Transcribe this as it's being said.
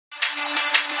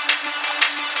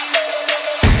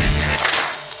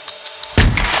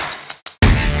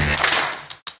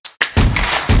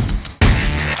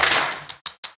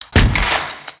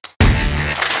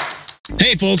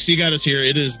Hey, folks, you got us here.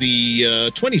 It is the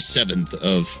 27th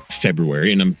of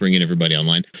February, and I'm bringing everybody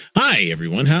online. Hi,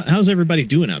 everyone. How's everybody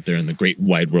doing out there in the great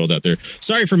wide world out there?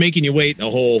 Sorry for making you wait a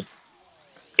whole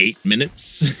 8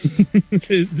 minutes.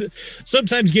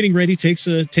 Sometimes getting ready takes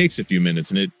a few minutes,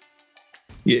 and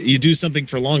you do something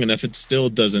for long enough, it still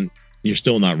doesn't. You're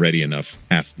still not ready enough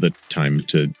half the time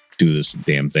to do this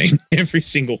damn thing every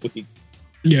single week.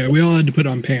 Yeah, we all had to put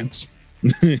on pants.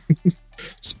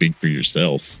 Speak for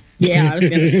yourself. Yeah, I was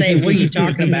going to say, what are you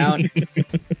talking about?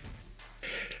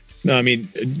 No, I mean,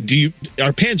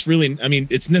 are pants really, I mean,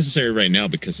 it's necessary right now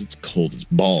because it's cold as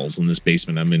balls in this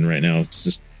basement I'm in right now. It's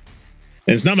just,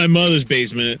 and it's not my mother's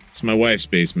basement, it's my wife's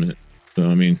basement. So,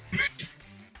 I mean,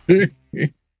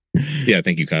 yeah,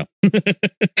 thank you, Kyle.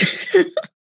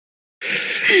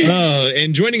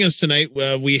 And joining us tonight,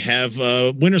 we have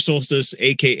Winter Solstice,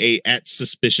 aka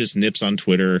 @SuspiciousNips on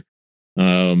Twitter.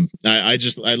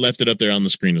 I left it up there on the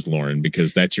screen as Lauren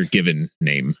because that's your given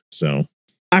name. So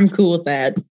I'm cool with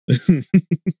that.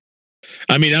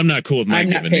 I mean, I'm not cool with my I'm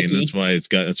given name. That's why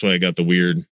I got the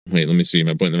weird. Wait, let me see. Am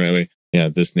I pointing the right way? Yeah,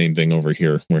 this name thing over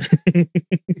here. Where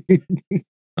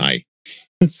hi.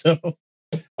 So,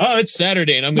 it's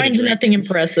Saturday, and I'm going to drink. Mine's nothing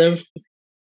impressive.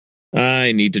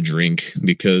 I need to drink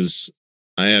because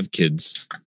I have kids.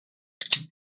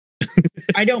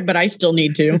 I don't, but I still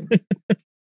need to.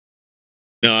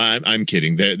 No, I'm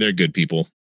kidding. They're good people.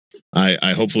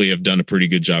 I hopefully have done a pretty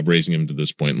good job raising them to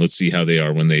this point. Let's see how they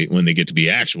are when they get to be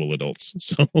actual adults.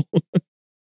 So,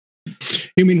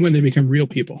 you mean when they become real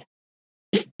people?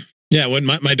 Yeah, when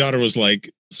my daughter was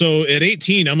like, so at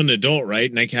 18, I'm an adult, right?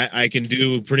 And I can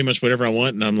do pretty much whatever I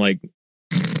want. And I'm like,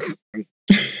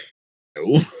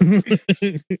 no.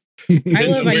 I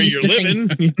love where you're living.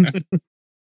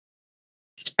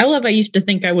 I used to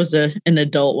think I was an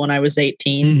adult when I was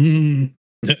 18. Mm-hmm.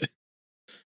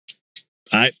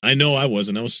 I know I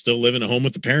wasn't. I was still living at home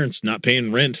with the parents, not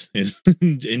paying rent and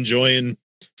enjoying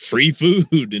free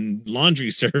food and laundry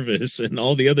service and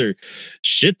all the other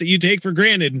shit that you take for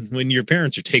granted when your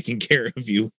parents are taking care of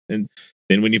you. And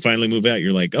then when you finally move out,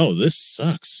 you're like, oh, this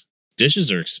sucks.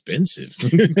 Dishes are expensive.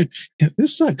 Yeah,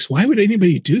 this sucks. Why would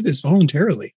anybody do this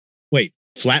voluntarily? Wait,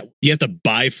 you have to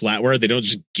buy flatware? They don't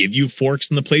just give you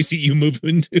forks in the place that you move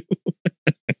into?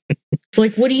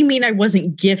 Like, what do you mean I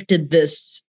wasn't gifted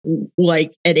this,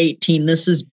 like, at 18? This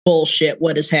is bullshit.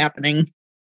 What is happening?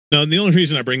 No, the only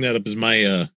reason I bring that up is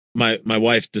my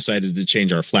wife decided to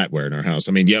change our flatware in our house.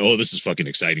 I mean, yeah, this is fucking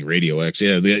exciting, Radio X.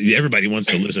 Yeah, everybody wants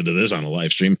to listen to this on a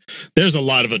live stream. There's a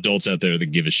lot of adults out there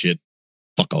that give a shit.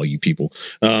 Fuck all you people.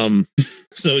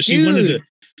 So she wanted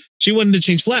to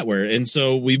change flatware, and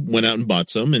so we went out and bought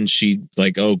some. And she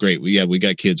like, oh great, we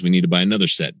got kids. We need to buy another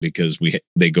set because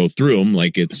they go through them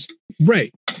like it's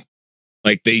right.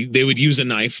 Like they would use a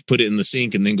knife, put it in the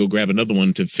sink, and then go grab another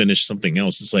one to finish something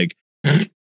else. It's like, what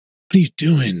are you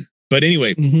doing? But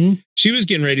anyway, She was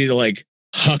getting ready to like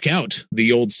huck out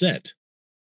the old set,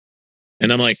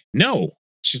 and I'm like, no.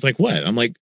 She's like, what? I'm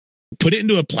like, put it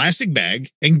into a plastic bag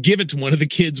and give it to one of the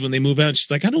kids when they move out. She's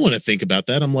like, I don't want to think about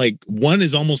that. I'm like, one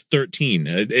is almost 13.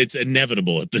 It's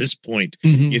inevitable at this point,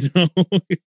 you know.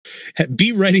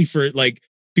 Be ready for it, like,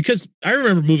 because I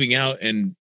remember moving out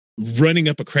and running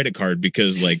up a credit card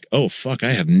because like, oh fuck,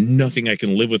 I have nothing I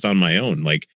can live with on my own.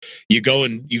 Like you go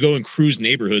and cruise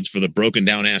neighborhoods for the broken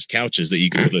down ass couches that you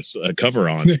can put a cover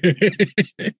on.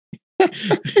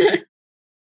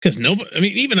 Because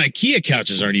even IKEA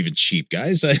couches aren't even cheap,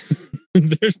 guys.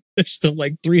 They're still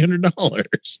like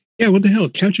 $300. Yeah, what the hell?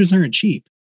 Couches aren't cheap.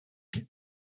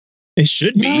 They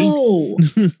should be. No,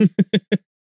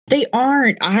 they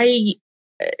aren't. I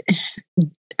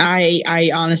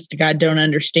honest to God don't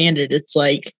understand it. It's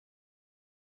like,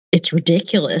 it's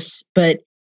ridiculous. But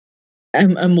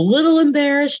I'm a little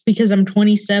embarrassed because I'm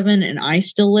 27 and I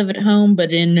still live at home.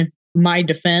 But in my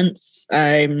defense,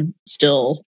 I'm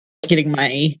still getting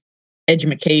my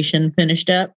education finished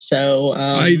up. So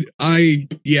I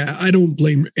don't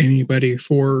blame anybody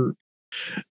for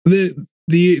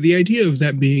the idea of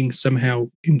that being somehow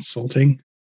insulting.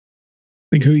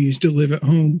 Like, who you still live at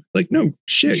home? Like, no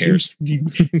shit.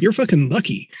 You're fucking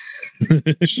lucky.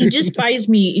 She just buys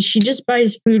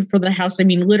food for the house. I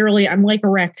mean, literally, I'm like a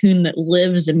raccoon that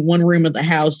lives in one room of the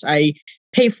house. I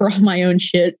pay for all my own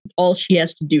shit. All she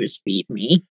has to do is feed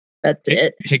me. That's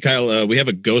it. Hey, Kyle, we have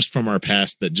a ghost from our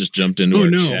past that just jumped into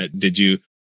our chat.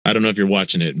 I don't know if you're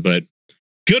watching it, but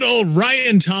good old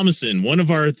Ryan Thomason, one of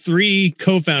our 3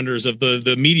 co-founders of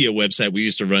the media website we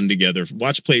used to run together,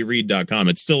 watchplayread.com.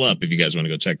 It's still up if you guys want to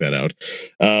go check that out.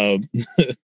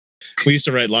 We used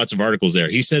to write lots of articles there.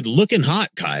 He said, looking hot,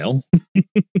 Kyle.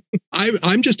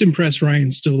 I'm just impressed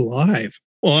Ryan's still alive.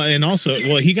 Well, and also,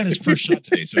 he got his first shot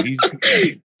today,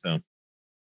 so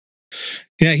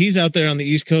yeah, he's out there on the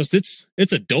East Coast. It's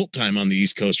adult time on the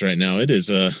East Coast right now. It is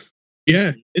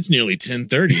yeah, it's nearly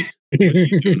 10:30. What are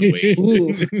you doing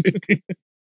awake?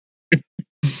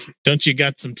 Don't you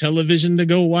got some television to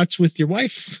go watch with your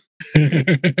wife?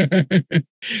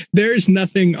 There's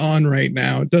nothing on right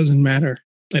now. It doesn't matter.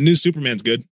 That new Superman's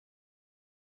good.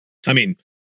 I mean,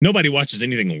 nobody watches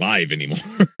anything live anymore.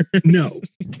 No.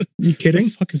 You kidding?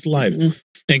 What the fuck is live?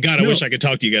 And God, I wish I could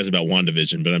talk to you guys about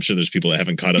WandaVision, but I'm sure there's people that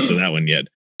haven't caught up to that one yet.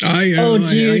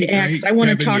 Dude, X, I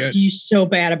want to talk to you so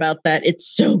bad about that. It's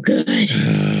so good.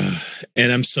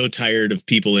 And I'm so tired of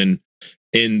people in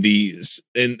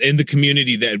the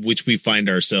community that which we find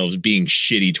ourselves being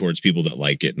shitty towards people that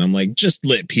like it. And I'm like, just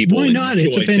let people. Why not?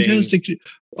 It's a fantastic.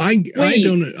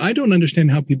 I don't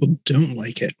understand how people don't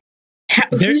like it.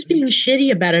 Who's being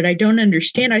shitty about it? I don't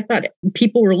understand. I thought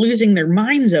people were losing their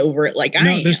minds over it.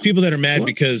 There's people that are mad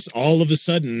because all of a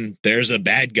sudden there's a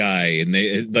bad guy and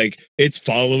they it's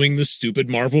following the stupid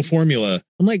Marvel formula.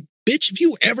 I'm like, bitch, have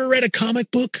you ever read a comic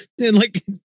book? And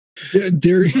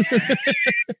there.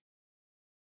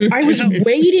 I was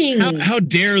waiting. How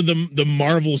dare the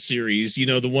Marvel series?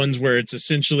 The ones where it's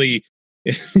essentially,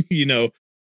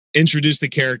 introduce the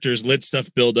characters, let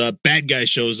stuff build up, bad guy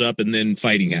shows up, and then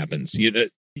fighting happens.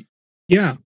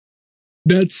 Yeah,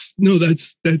 that's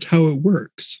how it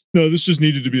works. No, this just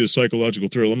needed to be a psychological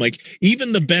thrill. I'm like,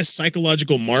 even the best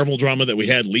psychological Marvel drama that we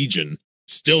had, Legion,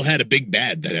 still had a big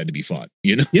bad that had to be fought.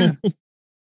 Yeah,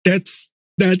 that's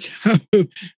how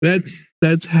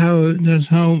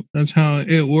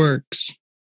it works.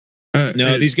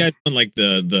 No, these guys want like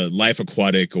the Life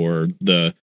Aquatic or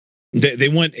they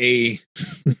want a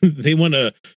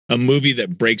movie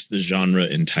that breaks the genre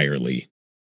entirely.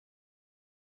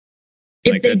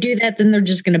 If they do that, then they're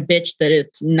just going to bitch that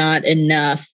it's not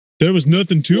enough. There was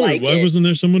nothing to it. Why wasn't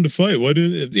there someone to fight? Why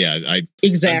didn't? Yeah,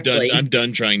 exactly. I'm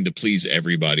done trying to please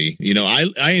everybody.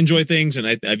 I enjoy things, and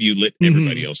I've let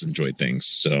everybody else enjoy things.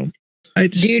 So,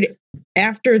 dude,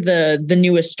 after the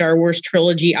newest Star Wars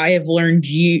trilogy, I have learned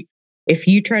if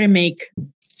you try to make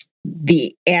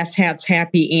the asshats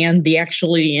happy and the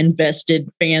actually invested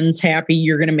fans happy,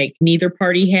 you're going to make neither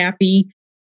party happy.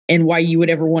 And why you would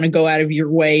ever want to go out of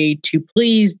your way to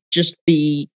please just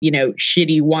the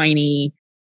shitty, whiny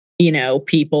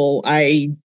people, I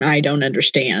don't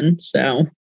understand. So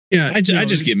yeah, I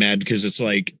just get mad because it's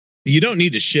like, you don't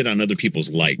need to shit on other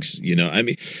people's likes. I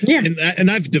mean, yeah.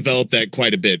 And I've developed that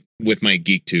quite a bit with my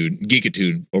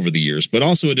geekitude over the years, but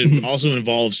also it also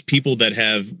involves people that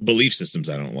have belief systems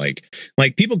I don't like.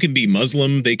 Like, people can be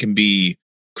Muslim, they can be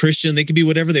Christian, they can be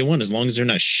whatever they want as long as they're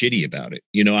not shitty about it.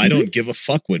 I don't give a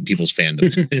fuck what people's fandom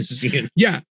is.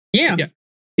 Yeah.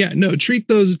 No, treat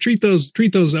those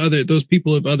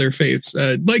people of other faiths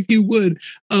like you would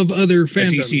of other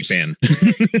fandoms. A DC fan.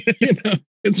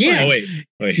 It's fine. Oh,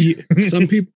 wait.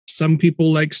 Some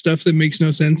people like stuff that makes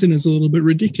no sense and is a little bit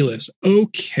ridiculous.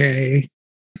 Okay,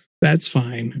 that's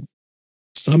fine.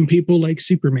 Some people like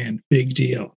Superman. Big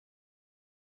deal.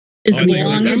 I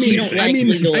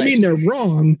mean, they're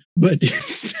wrong, but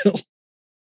still.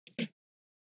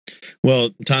 Well,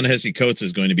 Ta-Nehisi Coates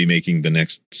is going to be making the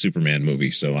next Superman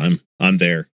movie, so I'm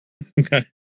there.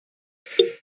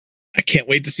 I can't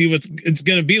wait to see what it's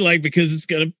going to be like, because it's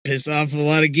going to piss off a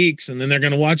lot of geeks, and then they're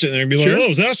going to watch it and they're going to be like,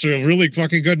 "Oh, that's a really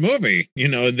fucking good movie,"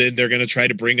 and then they're going to try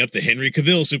to bring up the Henry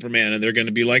Cavill Superman, and they're going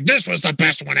to be like, "This was the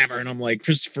best one ever," and I'm like,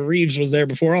 Christopher Reeves was there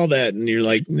before all that, and you're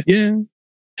like, yeah.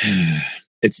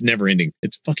 It's never ending.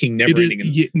 It's fucking never ending.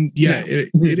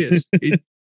 It is.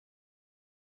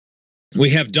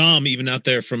 We have Dom even out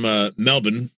there from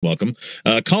Melbourne. Welcome.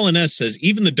 Colin S says,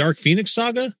 even the Dark Phoenix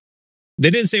saga?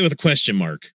 They didn't say with a question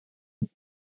mark.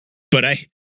 But I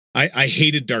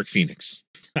hated Dark Phoenix.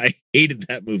 I hated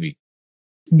that movie.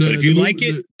 But if you like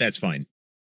it, that's fine.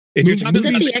 If you're talking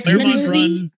about the Claremont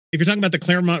run, the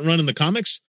Claremont run in the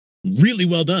comics, really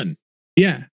well done.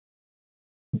 Yeah.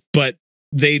 But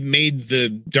they made the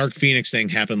Dark Phoenix thing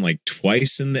happen like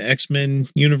twice in the X-Men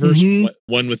universe.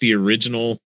 One with the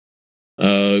original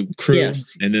crew,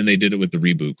 and then they did it with the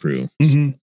reboot crew.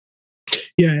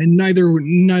 Yeah, and neither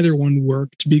one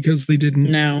worked because they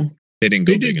didn't. No, they didn't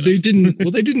go big enough. They didn't.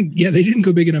 Well, they didn't. Yeah, they didn't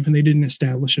go big enough, and they didn't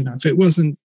establish enough. It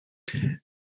wasn't.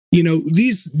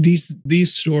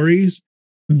 These stories,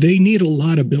 they need a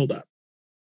lot of build up.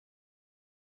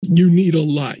 You need a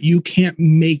lot. You can't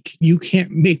make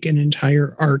an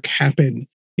entire arc happen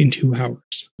in 2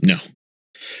 hours. No,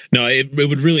 it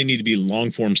would really need to be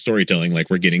long form storytelling, like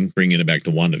we're bringing it back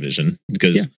to WandaVision,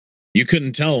 because you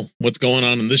couldn't tell what's going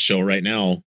on in this show right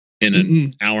now in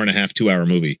an hour and a half, 2 hour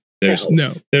movie. There's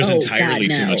entirely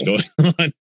too much going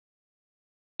on.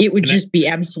 It would just be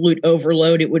absolute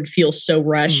overload. It would feel so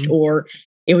rushed, or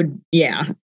it would,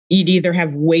 you'd either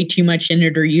have way too much in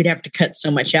it, or you'd have to cut so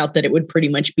much out that it would pretty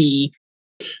much be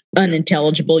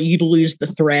unintelligible. You'd lose the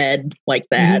thread like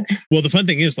that. Well, the fun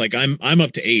thing is, like, I'm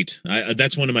up to 8.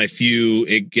 That's one of my few.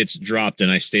 It gets dropped,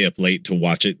 and I stay up late to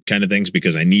watch it, kind of things,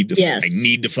 because I need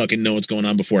to fucking know what's going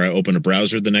on before I open a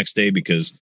browser the next day,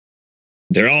 because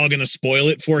they're all gonna spoil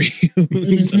it for you.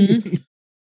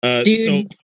 Dude, so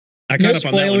I caught up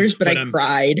on that one, but I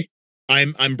cried.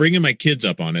 I'm bringing my kids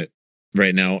up on it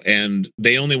right now, and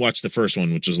they only watched the first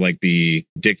one, which was like the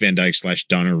Dick Van Dyke /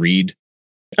 Donna Reed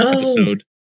episode.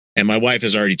 And my wife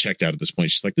has already checked out at this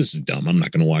point. She's like, "This is dumb. I'm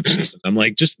not going to watch this." I'm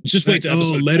like, "Just wait to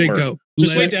episode 4. Let it go.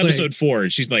 Just wait to episode 4."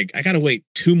 And she's like, "I got to wait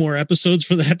 2 more episodes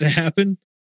for that to happen."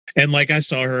 And like, I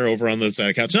saw her over on the side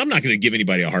of the couch, and I'm not going to give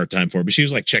anybody a hard time for it, but she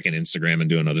was like checking Instagram and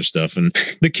doing other stuff. And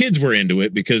the kids were into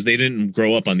it because they didn't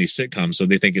grow up on these sitcoms, so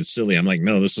they think it's silly. I'm like,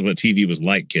 no, this is what TV was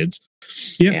like, kids.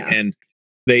 Yeah. And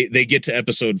they get to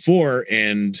episode 4,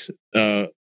 and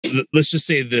let's just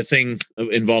say the thing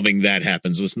involving that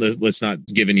happens. Let's not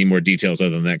give any more details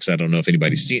other than that, because I don't know if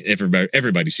anybody's seen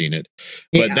everybody's seen it.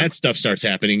 But that stuff starts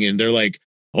happening, and they're like,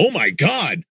 "Oh my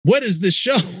God, what is this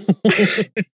show?"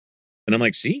 And I'm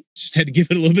like, "See, just had to give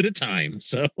it a little bit of time."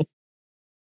 So,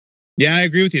 yeah, I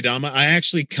agree with you, Dama. I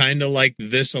actually kind of like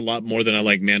this a lot more than I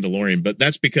like Mandalorian, but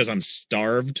that's because I'm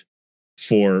starved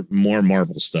for more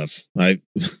Marvel stuff. I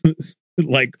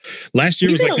like last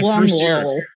year was like the first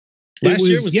year. Last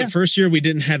year was the first year we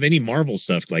didn't have any Marvel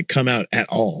stuff like come out at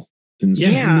all. And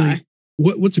so, like,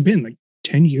 what's it been, like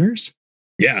 10 years?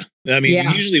 Yeah, I mean,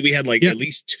 usually we had like at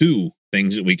least 2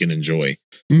 things that we can enjoy.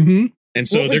 And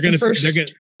so they're gonna finish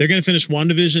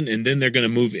WandaVision, and then they're gonna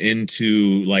move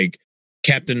into like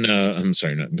Falcon and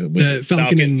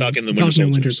the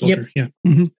Winter Soldier. Yeah,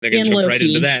 they're gonna jump right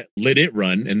into that, let it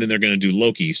run, and then they're gonna do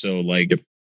Loki. So like.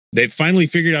 They've finally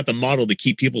figured out the model to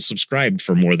keep people subscribed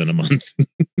for more than a month.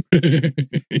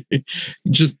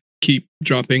 Just keep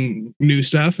dropping new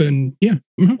stuff, and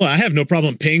Well, I have no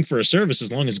problem paying for a service as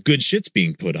long as good shit's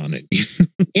being put on it.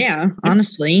 Yeah,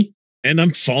 honestly. And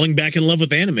I'm falling back in love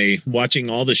with anime, watching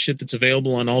all the shit that's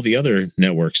available on all the other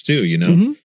networks too, you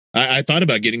know? I thought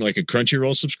about getting like a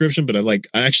Crunchyroll subscription, but I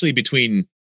actually between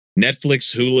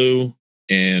Netflix, Hulu,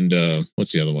 and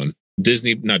what's the other one?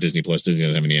 Not Disney Plus. Disney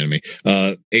doesn't have any anime.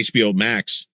 HBO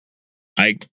Max.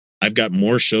 I've got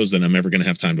more shows than I'm ever going to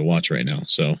have time to watch right now.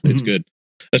 So it's good,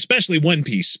 especially One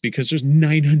Piece, because there's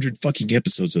 900 fucking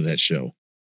episodes of that show.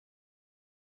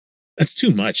 That's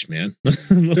too much, man. Is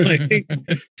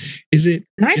it?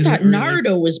 And I thought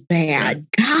Naruto was bad.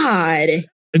 God.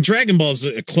 And Dragon Ball is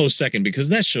a close second, because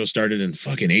that show started in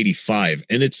fucking 85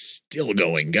 and it's still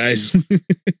going, guys.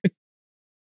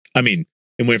 I mean,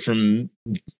 it went from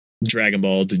Dragon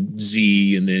Ball to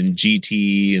Z, and then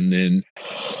GT, and then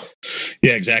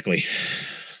exactly.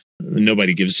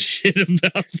 Nobody gives a shit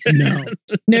about that.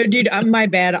 No, dude, my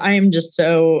bad. I am just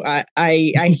so I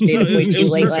stayed up way too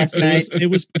late last night.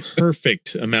 It was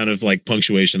perfect amount of like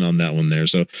punctuation on that one there.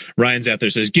 So Ryan's out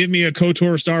there says, "Give me a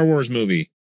KOTOR Star Wars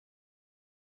movie."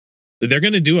 They're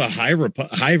going to do a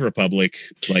High Republic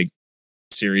like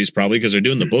series probably, because they're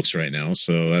doing the books right now.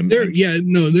 So there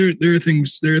are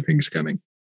things coming.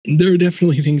 There are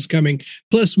definitely things coming.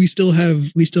 Plus, we still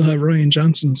have Ryan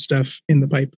Johnson stuff in the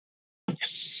pipe.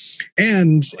 Yes,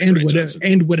 and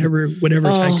whatever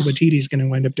Taika Waititi is going to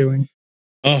wind up doing.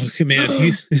 Oh man,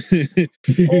 I'm so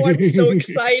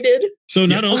excited. So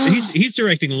not only he's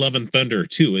directing Love and Thunder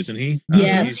too, isn't he?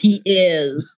 Yes, he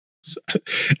is.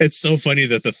 It's so funny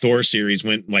that the Thor series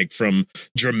went like from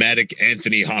dramatic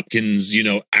Anthony Hopkins,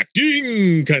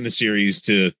 acting kind of series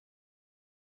to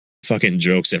fucking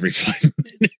jokes every 5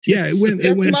 minutes. Yeah,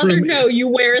 it went mother from no, you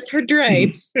weareth her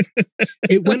drapes.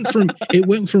 it went from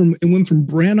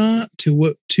Branagh to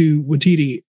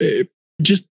Waititi,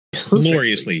 just perfectly.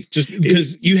 Gloriously, just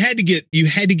because you had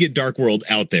to get Dark World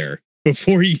out there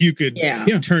before you could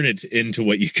turn it into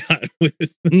what you got with.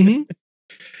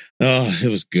 Oh, it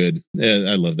was good.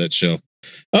 I love that show.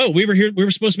 Oh, we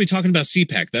were supposed to be talking about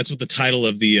CPAC. That's what the title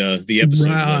of the episode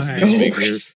was this week.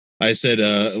 I said,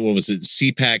 what was it?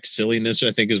 CPAC silliness, I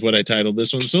think is what I titled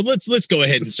this one. So let's go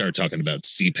ahead and start talking about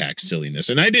CPAC silliness.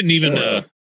 And I haven't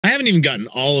even gotten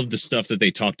all of the stuff that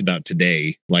they talked about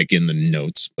today, like in the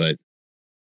notes, but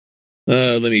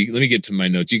let me get to my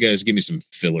notes. You guys give me some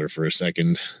filler for a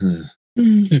second.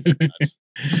 Did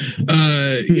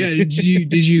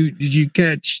you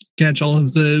catch all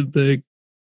of the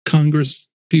Congress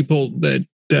people that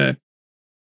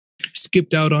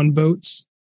skipped out on votes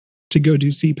to go do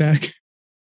CPAC?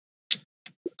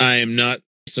 I am not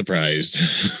surprised.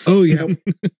 Oh yeah.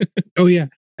 Oh yeah.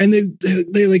 And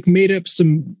they like made up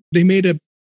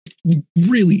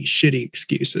really shitty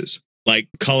excuses. Like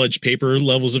college paper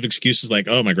levels of excuses, like,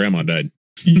 oh, my grandma died.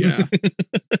 Yeah.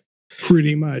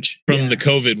 Pretty much. From the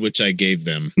COVID, which I gave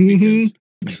them. Because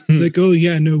like, oh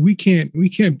yeah, no, we can't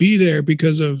be there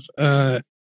because of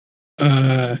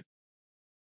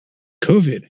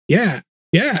COVID. Yeah.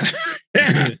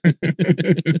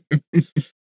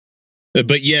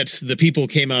 But yet the people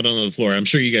came out on the floor. I'm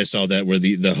sure you guys saw that, where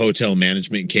the hotel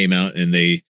management came out, and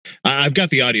I've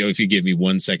got the audio if you give me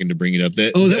 1 second to bring it up.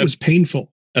 That was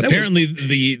painful. Apparently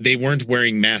they weren't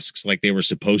wearing masks like they were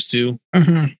supposed to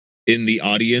in the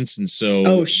audience. And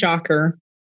so, shocker.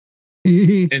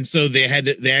 And so they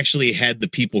actually had the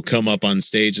people come up on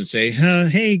stage and say,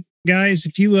 hey guys,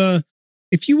 if you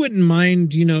wouldn't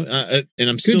mind, and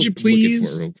I'm still, could you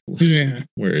please? Yeah.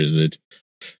 Where is it?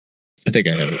 I think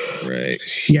I have it right.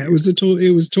 Yeah, it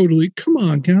was totally, come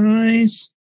on,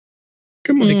 guys.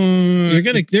 Come on. They're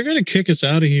gonna kick us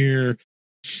out of here.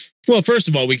 Well, first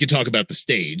of all, we could talk about the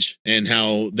stage and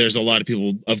how there's a lot of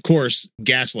people, of course,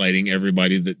 gaslighting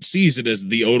everybody that sees it as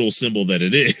the odal symbol that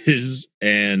it is.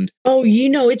 And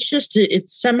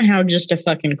it's somehow just a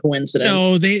fucking coincidence.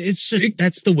 No,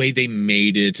 that's the way they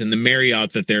made it. And the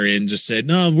Marriott that they're in just said,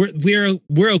 no,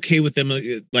 we're okay with them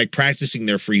like practicing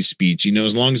their free speech,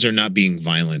 as long as they're not being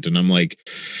violent. And I'm like,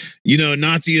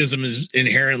 Nazism is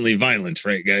inherently violent,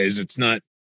 right, guys? It's not.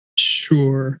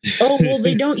 Sure. Oh, well,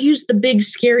 they don't use the big,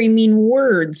 scary, mean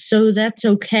words, so that's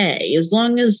okay. As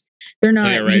long as they're not. Oh,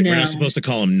 yeah, right. We're not supposed to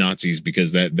call them Nazis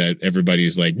because that everybody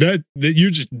is like that you're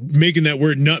just making that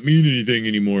word not mean anything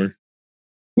anymore.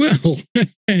 Well,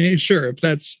 sure.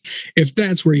 If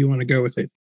that's where you want to go with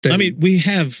it. I mean, we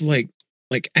have like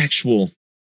actual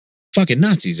fucking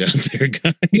Nazis out there,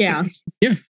 guys. Yeah.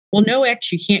 Yeah. Well, no,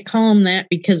 you can't call them that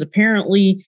because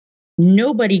apparently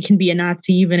nobody can be a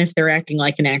Nazi even if they're acting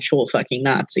like an actual fucking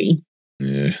Nazi.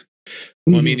 Yeah.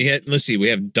 Well, I mean, let's see. We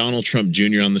have Donald Trump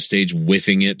Jr. on the stage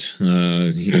whiffing it.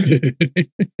 Is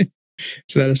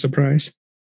that a surprise?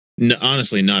 No,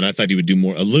 honestly, not. I thought he would do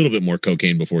a little bit more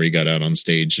cocaine before he got out on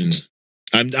stage, and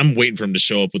I'm waiting for him to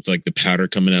show up with like the powder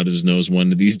coming out of his nose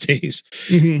one of these days.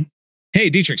 Mm-hmm. Hey,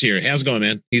 Dietrich's here. How's it going,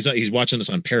 man? He's watching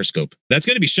us on Periscope. That's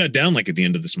going to be shut down like at the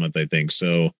end of this month, I think.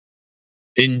 So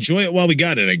enjoy it while we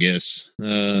got it, I guess.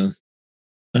 Damn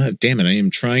it, I am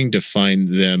trying to find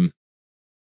them.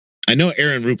 I know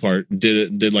Aaron Rupert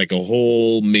did like a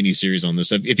whole mini series on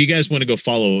this. If you guys want to go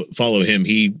follow him,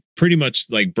 he pretty much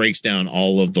like breaks down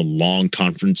all of the long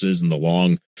conferences and the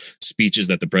long speeches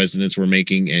that the presidents were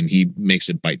making, and he makes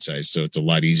it bite-sized, so it's a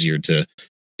lot easier to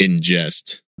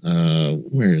ingest.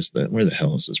 Where the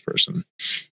hell is this person?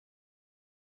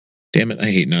 Damn it, I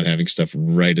hate not having stuff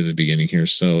right at the beginning here.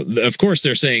 So, of course,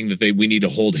 they're saying that we need to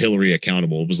hold Hillary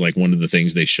accountable. It was like one of the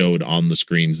things they showed on the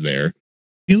screens there.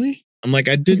 Really? I'm like,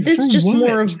 I didn't. Is this just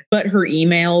more of but her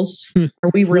emails?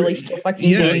 Are we really still fucking?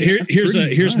 Yeah.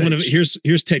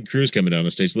 Here's Ted Cruz coming down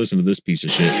the stage. Listen to this piece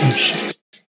of shit. Oh shit.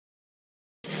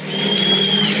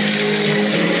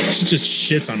 She just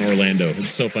shits on Orlando.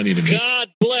 It's so funny to me. God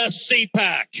bless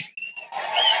CPAC.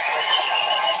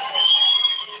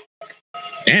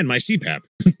 And my CPAP.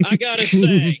 I gotta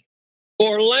say,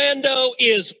 Orlando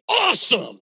is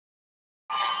awesome.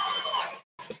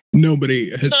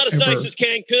 Nobody has. It's not as nice as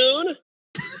Cancun.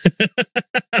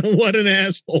 What an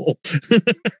asshole.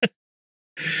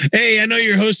 Hey, I know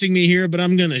you're hosting me here, but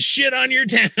I'm gonna shit on your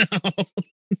town.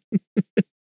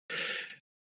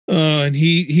 And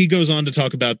he goes on to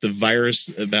talk about the virus,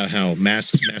 about how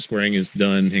mask wearing is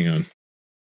done. Hang on.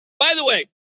 By the way,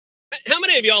 how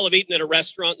many of y'all have eaten at a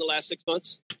restaurant in the last 6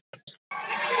 months?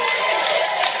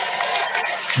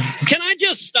 Can I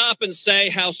just stop and say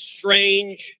how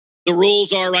strange the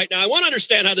rules are right now? I want to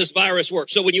understand how this virus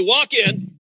works. So when you walk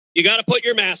in, you got to put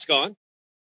your mask on.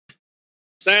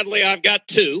 Sadly, I've got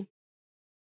two.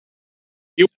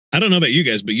 I don't know about you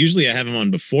guys, but usually I have them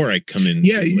on before I come in.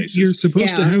 Yeah, you're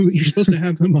supposed to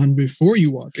have them on before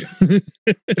you walk in.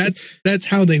 That's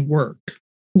how they work.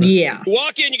 Yeah. You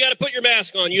walk in, you got to put your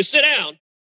mask on. You sit down,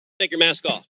 take your mask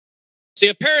off. See,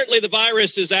 apparently the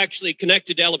virus is actually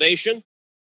connected to elevation.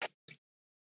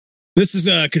 This is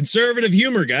conservative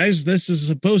humor, guys. This is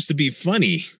supposed to be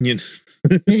funny. You know?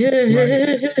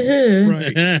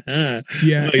 Right.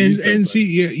 Yeah. And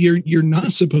see, you're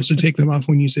not supposed to take them off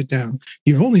when you sit down.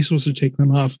 You're only supposed to take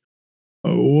them off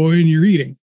when you're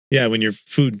eating. Yeah, when your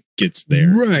food gets there.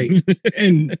 Right.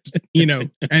 And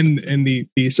and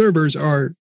the servers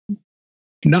are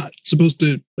not supposed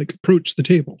to like approach the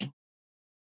table.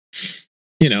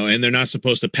 and they're not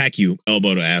supposed to pack you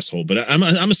elbow to asshole. But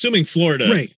I'm assuming Florida,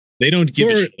 right? They don't give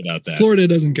a shit about that. Florida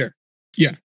doesn't care.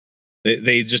 Yeah,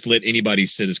 they just let anybody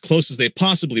sit as close as they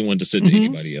possibly want to sit to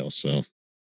anybody else. So,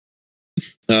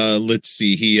 let's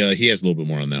see. He has a little bit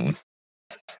more on that one.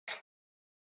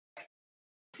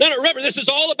 No, remember, this is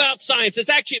all about science. It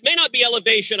may not be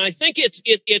elevation. I think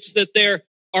it's that there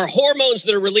are hormones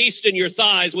that are released in your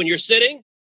thighs when you're sitting.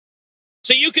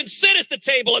 So you can sit at the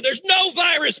table and there's no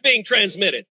virus being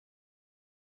transmitted.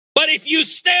 But if you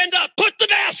stand up, put the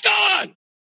mask on.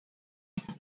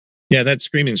 Yeah, that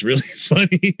screaming's really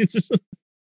funny.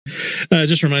 It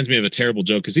just reminds me of a terrible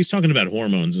joke because he's talking about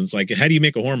hormones. And it's like, how do you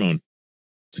make a hormone?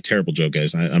 It's a terrible joke,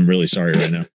 guys. I'm really sorry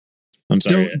right now. I'm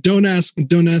sorry. Don't ask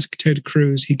Ted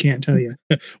Cruz. He can't tell you.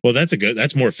 Well,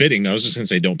 that's more fitting. I was just going to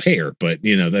say don't pay her, but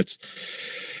that's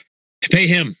pay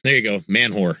him. There you go.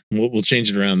 Man whore. We'll change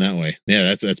it around that way.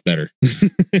 Yeah, that's better.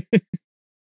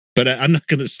 But I'm not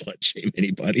going to slut shame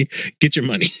anybody. Get your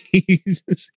money.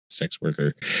 Sex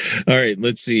worker. All right,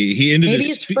 let's see. He ended Maybe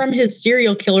it's from his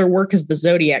serial killer work as the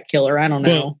Zodiac killer. I don't know.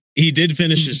 Well, he did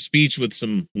finish his speech with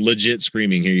some legit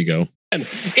screaming. Here you go. In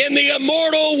the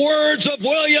immortal words of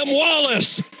William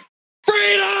Wallace,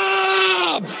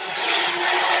 freedom!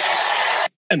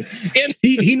 And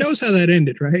he knows how that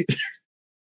ended, right?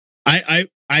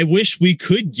 I wish we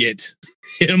could get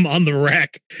him on the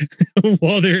rack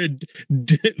while they're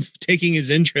taking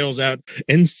his entrails out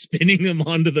and spinning them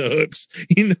onto the hooks.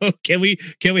 Can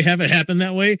we have it happen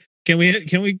that way? Can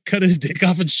we cut his dick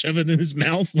off and shove it in his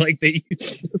mouth like they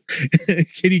used to?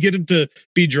 Can you get him to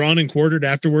be drawn and quartered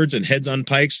afterwards and heads on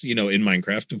pikes? In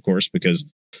Minecraft, of course, because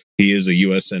he is a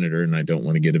U.S. senator and I don't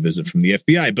want to get a visit from the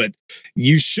FBI. But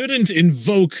you shouldn't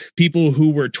invoke people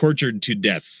who were tortured to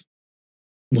death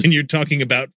when you're talking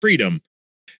about freedom,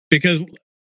 because,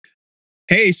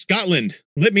 hey, Scotland,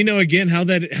 let me know again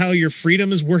how your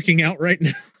freedom is working out right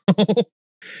now.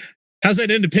 How's that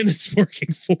independence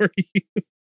working for you?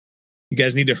 You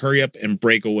guys need to hurry up and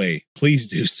break away. Please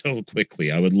do so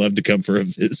quickly. I would love to come for a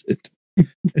visit.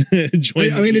 At this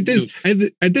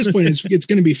point, it's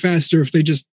going to be faster if they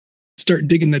just start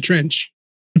digging the trench.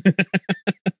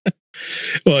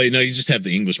 Well, you just have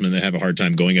the Englishmen that have a hard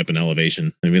time going up an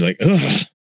elevation. They'd be like, oh,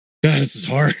 God, this is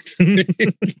hard. I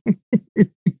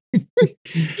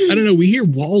don't know. We hear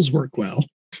walls work well.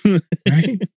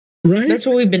 Right? That's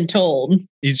what we've been told.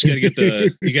 You just got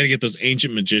to get those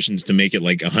ancient magicians to make it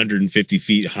like 150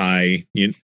 feet high,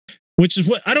 which is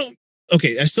what I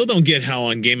still don't get how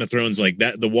on Game of Thrones, like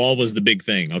that, the wall was the big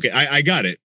thing. Okay. I got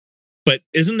it. But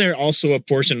isn't there also a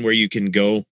portion where you can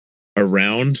go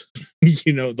around,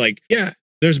 yeah.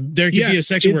 There could be a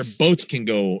section where boats can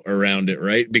go around it,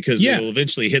 right? Because it will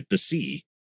eventually hit the sea.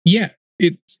 Yeah,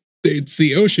 it's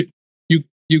the ocean.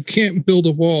 You can't build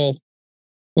a wall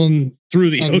through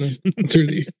the ocean. Through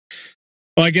the.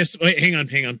 Well, I guess. Wait, hang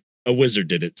on. A wizard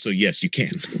did it, so yes, you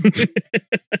can.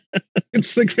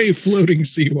 It's the great floating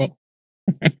seawall.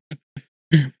 I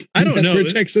don't know. It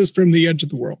protects us from the edge of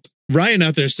the world. Ryan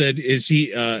out there said, "Is he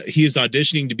is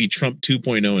auditioning to be Trump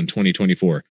 2.0 in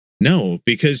 2024?" No,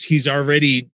 because he's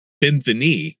already bent the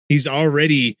knee. He's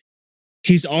already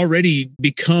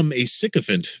become a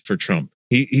sycophant for Trump.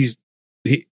 It's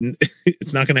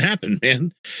not going to happen,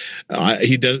 man.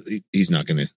 He's not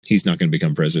going to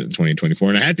become president in 2024.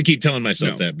 And I have to keep telling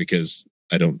myself that because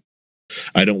I don't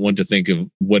want to think of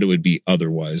what it would be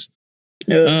otherwise.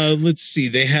 Let's see.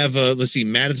 They have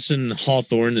Madison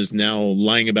Hawthorne is now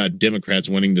lying about Democrats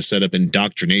wanting to set up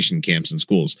indoctrination camps in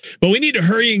schools. But we need to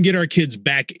hurry and get our kids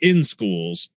back in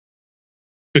schools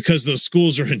because those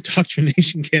schools are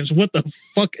indoctrination camps. What the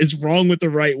fuck is wrong with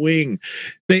the right wing?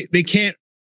 They can't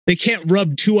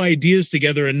rub two ideas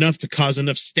together enough to cause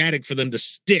enough static for them to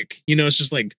stick. It's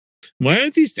just like, why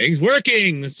aren't these things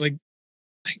working? It's like,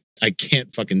 I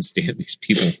can't fucking stand these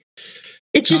people.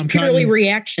 It's just purely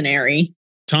reactionary.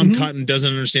 Tom Cotton doesn't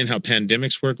understand how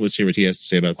pandemics work. Let's hear what he has to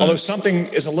say about that. Although something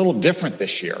is a little different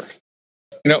this year.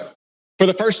 For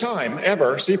the first time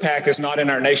ever, CPAC is not in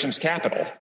our nation's capital.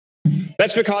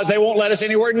 That's because they won't let us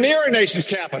anywhere near our nation's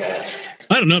capital.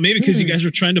 I don't know. Maybe because you guys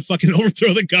were trying to fucking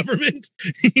overthrow the government.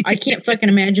 I can't fucking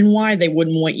imagine why they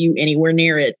wouldn't want you anywhere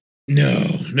near it.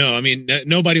 No. I mean,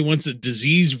 nobody wants a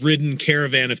disease-ridden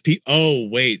caravan of people. Oh,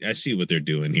 wait. I see what they're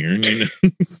doing here.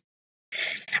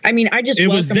 I mean, I just it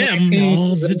was them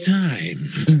all the time.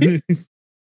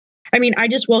 I mean, I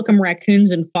just welcome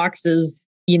raccoons and foxes,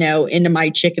 into my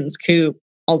chicken's coop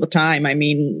all the time. I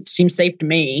mean, seems safe to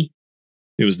me.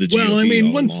 It was the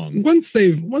GOP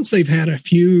once they've had a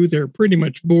few, they're pretty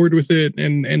much bored with it,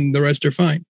 and the rest are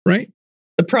fine, right?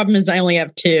 The problem is I only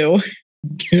have two.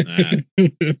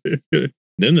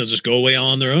 then they'll just go away all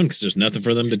on their own because there's nothing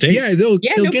for them to take. Yeah, they'll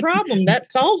no get, problem.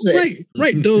 That solves it.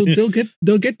 Right.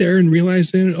 They'll get there and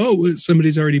realize that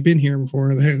somebody's already been here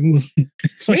before.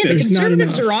 It's like the there's not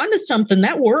conservatives enough. are onto something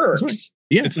that works.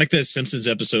 Yeah, it's like that Simpsons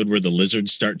episode where the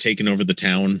lizards start taking over the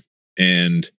town,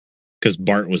 and because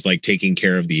Bart was like taking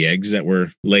care of the eggs that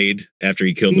were laid after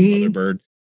he killed the mother bird,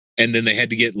 and then they had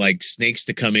to get like snakes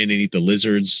to come in and eat the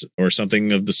lizards or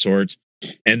something of the sort.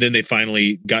 And then they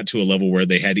finally got to a level where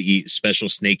they had to eat special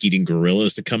snake-eating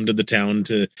gorillas to come to the town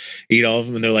to eat all of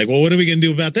them. And they're like, well, what are we going to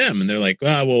do about them? And they're like,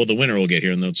 well, the winter will get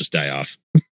here and they'll just die off.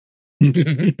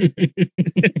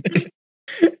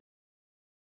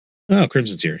 Oh,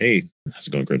 Crimson's here. Hey, how's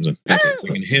it going, Crimson? Okay,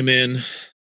 bringing him in.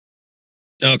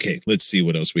 Okay, let's see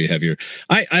what else we have here.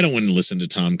 I don't want to listen to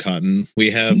Tom Cotton.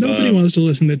 We have... Nobody wants to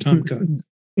listen to Tom Cotton.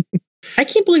 I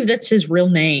can't believe that's his real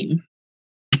name.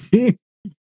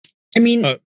 I mean,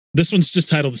 this one's just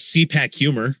titled CPAC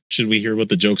Humor. Should we hear what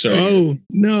the jokes are? Oh,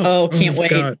 no. Oh, can't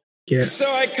wait. God. Yeah.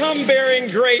 So I come bearing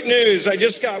great news. I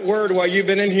just got word while you've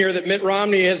been in here that Mitt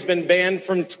Romney has been banned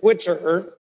from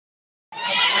Twitter.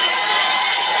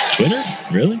 Twitter?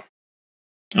 Really?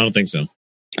 I don't think so.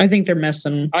 I think they're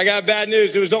messing. I got bad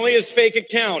news. It was only his fake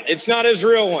account. It's not his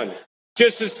real one.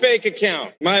 Just his fake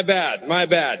account. My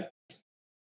bad.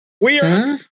 We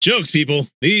are... Jokes, people.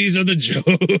 These are the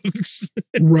jokes.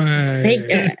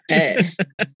 Right.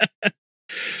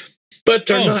 But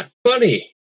they're not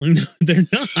funny. They're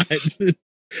not.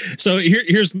 So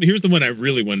here's the one I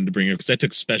really wanted to bring up because I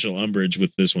took special umbrage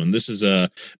with this one. This is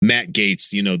Matt Gaetz,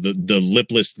 the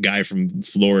lipless guy from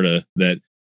Florida that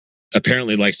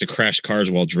apparently likes to crash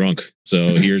cars while drunk.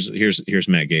 So here's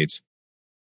Matt Gaetz.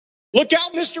 Look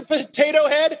out, Mr. Potato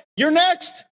Head. You're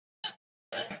next.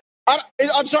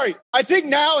 I'm sorry. I think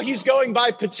now he's going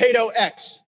by Potato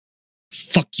X.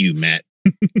 Fuck you, Matt.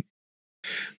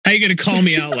 How you going to call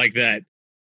me out like that?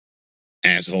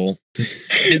 Asshole.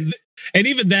 And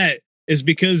even that is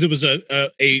because it was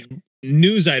a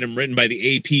news item written by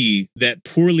the AP that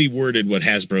poorly worded what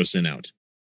Hasbro sent out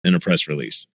in a press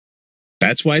release.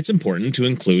 That's why it's important to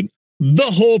include the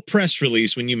whole press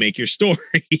release when you make your story.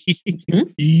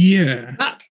 Yeah.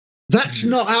 That's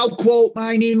not how quote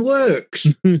mining works.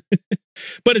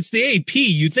 But it's the AP.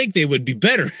 You think they would be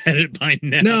better at it by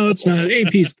now. No, it's not.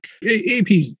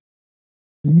 AP's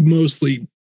mostly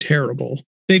terrible.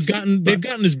 They've gotten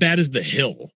as bad as The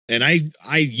Hill. And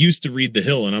I used to read The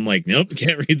Hill, and I'm like, nope,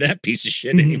 can't read that piece of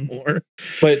shit anymore.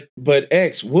 But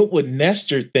X, what would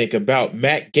Nestor think about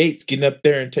Matt Gaetz getting up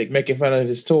there and making fun of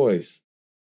his toys?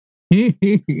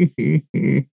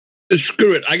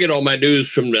 Screw it. I get all my news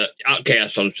from the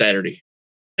Outcast on Saturday.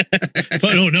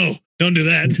 But oh no, don't do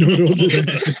that. No.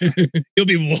 You'll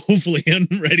be woefully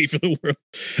unready for the world.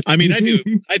 I mean, I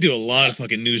do a lot of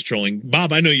fucking news trolling.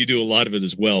 Bob, I know you do a lot of it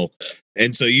as well.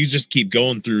 And so you just keep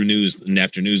going through news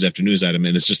after news after news item.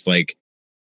 And it's just like,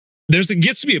 it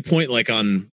gets to be a point like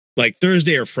on like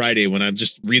Thursday or Friday when I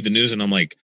just read the news and I'm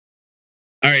like,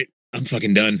 all right, I'm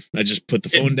fucking done. I just put the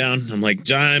phone down. I'm like,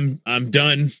 John, I'm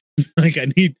done. Like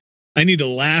I need to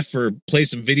laugh or play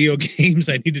some video games.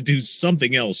 I need to do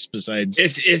something else besides.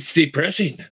 It's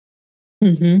depressing.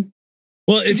 Mm-hmm.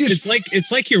 Well,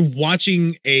 it's like you're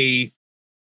watching a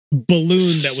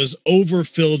balloon that was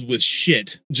overfilled with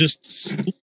shit just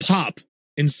pop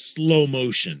in slow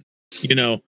motion.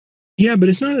 Yeah, but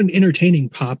it's not an entertaining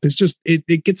pop. It's just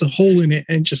it gets a hole in it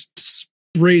and just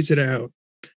sprays it out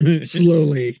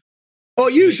slowly. Oh,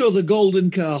 you saw the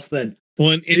golden calf then.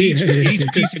 Well, and each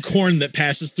piece of corn that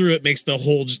passes through it makes the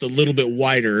hole just a little bit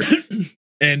wider.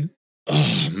 And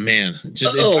oh man,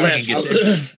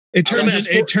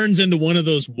 it turns into one of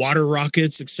those water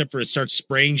rockets, except for it starts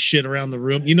spraying shit around the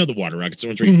room. You know the water rockets, the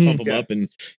ones where you pump them up, and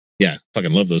yeah,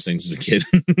 fucking love those things as a kid.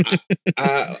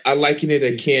 I liken it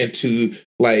akin to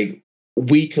like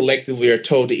we collectively are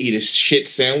told to eat a shit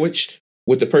sandwich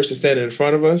with the person standing in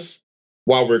front of us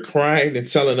while we're crying and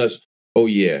telling us, "Oh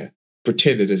yeah,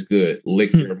 pretend it is good.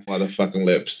 Lick your motherfucking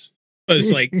lips." But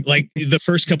it's like the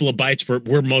first couple of bites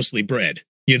were mostly bread,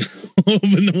 and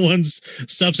the ones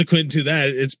subsequent to that,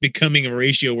 it's becoming a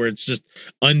ratio where it's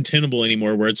just untenable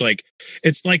anymore. Where it's like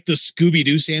the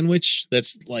Scooby-Doo sandwich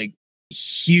that's like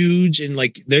huge and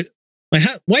like they're like,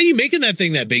 why are you making that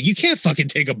thing that big? You can't fucking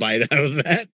take a bite out of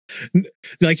that.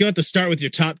 Like you have to start with your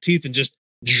top teeth and just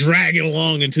drag it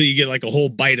along until you get like a whole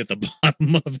bite at the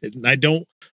bottom of it. And I don't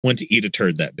want to eat a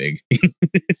turd that big.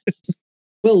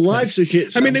 Well, life's a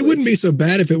shit sandwich. I mean, they wouldn't be so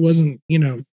bad if it wasn't,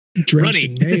 drenched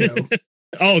in mayo.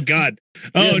 Oh God.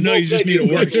 Oh no, you just made it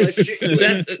worse.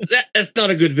 That's not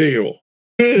a good visual.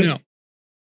 No.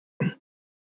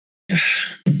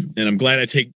 And I'm glad I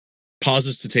take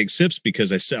pauses to take sips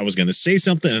because I said I was going to say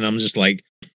something, and I'm just like,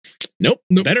 nope,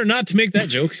 better not to make that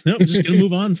joke. Nope, I'm just going to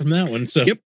move on from that one. So,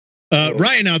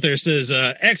 Ryan out there says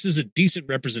X is a decent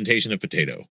representation of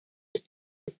potato.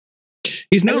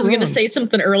 He's I was going to say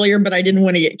something earlier, but I didn't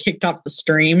want to get kicked off the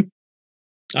stream.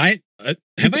 Have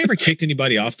I ever kicked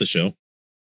anybody off the show?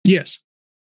 Yes.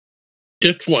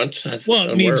 Just once.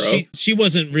 Well, I mean, she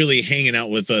wasn't really hanging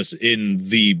out with us in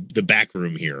the back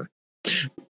room here.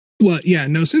 Well, yeah,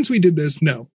 no, since we did this,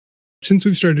 no. Since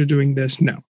we've started doing this,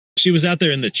 no. She was out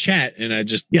there in the chat, and I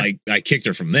just I kicked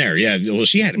her from there. Yeah, well,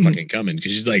 she had it fucking coming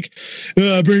because she's like,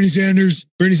 Bernie Sanders,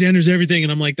 everything,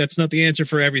 and I'm like, that's not the answer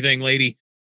for everything, lady.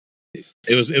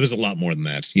 It was a lot more than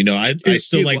that. You know, I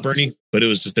still like Bernie, but it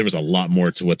was just there was a lot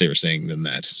more to what they were saying than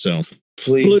that. So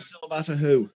please, no matter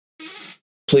who.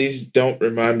 Please don't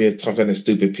remind me of talking to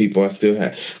stupid people.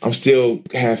 I'm still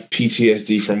have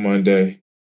PTSD from Monday.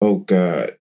 Oh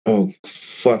God. Oh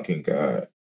fucking God.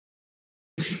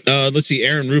 Let's see.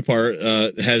 Aaron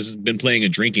Rupar has been playing a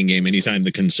drinking game anytime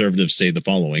the conservatives say the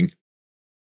following.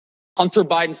 Hunter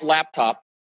Biden's laptop.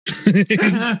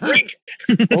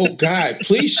 Oh God,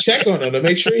 please check on him to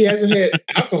make sure he hasn't had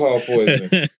alcohol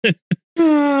poisoning.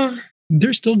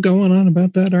 They're still going on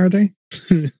about that, are they?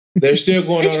 They're still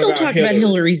going They on still talk about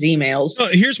Hillary's emails. Oh,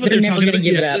 here's what they're talking about.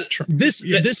 Give it up. This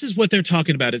is what they're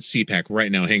talking about at CPAC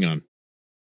right now. Hang on.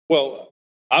 Well,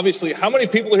 obviously, how many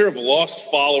people here have lost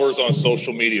followers on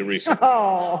social media recently?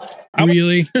 Oh,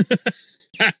 really?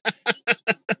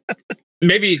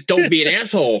 Maybe don't be an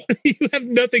asshole. You have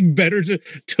nothing better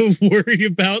to worry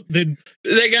about than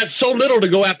they got so little to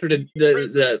go after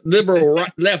the liberal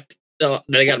left.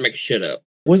 They got to make shit up.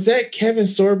 Was that Kevin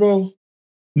Sorbo?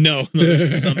 No, this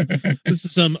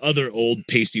is some other old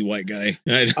pasty white guy.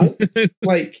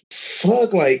 Like,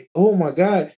 fuck, like, oh my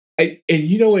God. And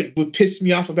you know what would piss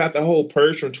me off about the whole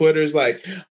purge from Twitter is like,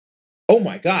 oh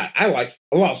my God, I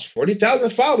lost 40,000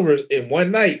 followers in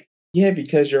one night. Yeah,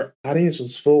 because your audience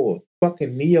was full of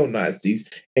fucking neo-Nazis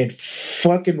and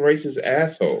fucking racist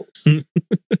assholes.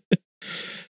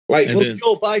 Like, well,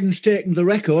 Joe Biden's taking the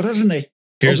record, hasn't he?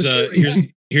 Here's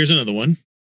another one.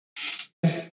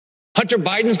 Hunter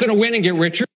Biden's going to win and get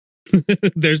richer.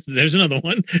 There's another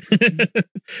one.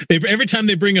 Every time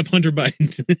they bring up Hunter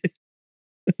Biden.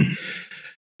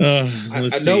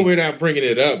 I know we're not bringing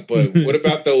it up, but what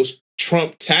about those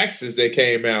Trump taxes that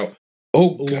came out?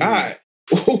 Oh God.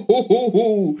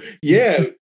 Yeah.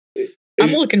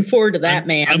 I'm looking forward to that,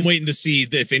 man. I'm waiting to see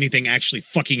if anything actually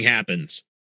fucking happens.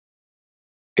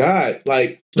 God,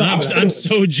 like I'm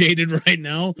so jaded right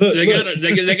now. They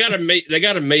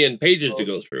got a million pages to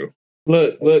go through.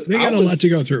 Look, they got a lot to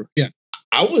go through. Yeah.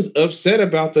 I was upset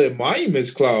about the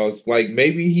emoluments clause. Like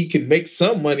maybe he can make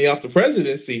some money off the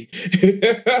presidency.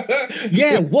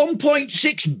 Yeah,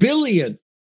 1.6 billion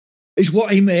is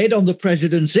what he made on the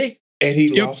presidency. And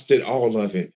he lost it, all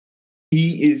of it.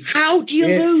 He is. How do you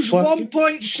lose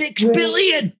 1.6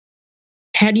 billion?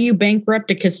 How do you bankrupt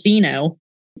a casino?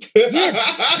 Yeah,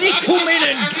 they come in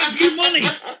and give you money.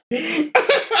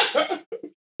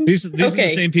 These are the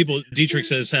same people. Dietrich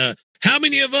says, how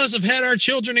many of us have had our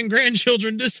children and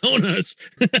grandchildren disown us?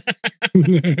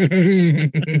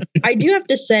 I do have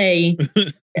to say,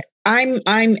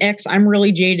 I'm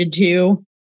really jaded too.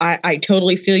 I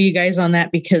totally feel you guys on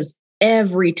that because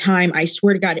every time, I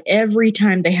swear to God, every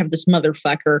time they have this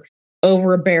motherfucker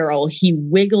over a barrel, he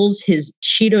wiggles his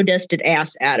Cheeto-dusted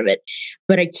ass out of it.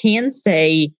 But I can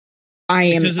say I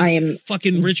am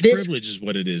fucking rich privilege is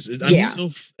what it is.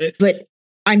 But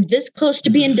I'm this close to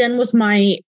being done with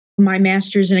my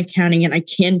master's in accounting, and I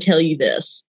can tell you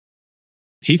this.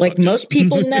 Like most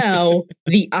people know,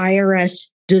 the IRS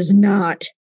does not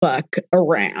fuck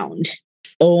around.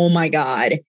 Oh my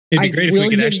God. It'd be great if we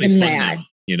could actually fund them,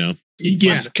 you know?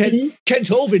 Yeah. Kent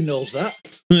Hovind knows that.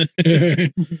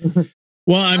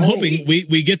 Well, I'm hoping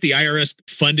we get the IRS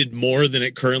funded more than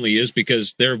it currently is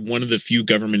because they're one of the few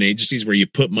government agencies where you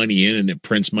put money in and it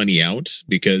prints money out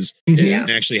because you can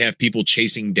actually have people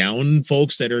chasing down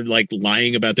folks that are like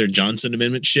lying about their Johnson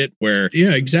Amendment shit where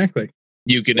exactly.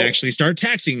 You can actually start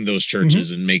taxing those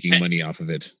churches and making money off of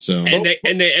it. So and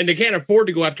they can't afford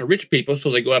to go after rich people,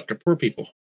 so they go after poor people.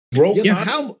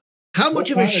 How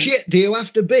much of a shit do you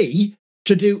have to be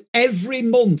to do every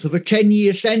month of a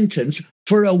 10-year sentence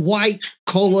for a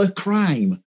white-collar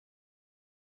crime?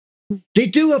 They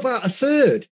do about a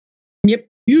third. Yep.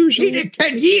 Usually. He did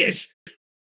 10 years.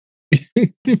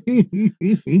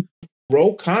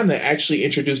 Ro Khanna actually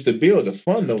introduced the bill to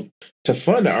fund the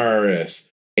IRS.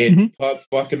 And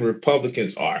fucking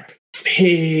Republicans are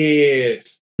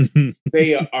pissed.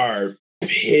 They are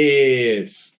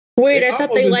pissed. Wait, I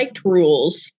thought they liked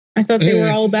rules. I thought they were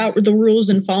all about the rules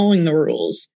and following the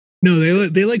rules. No,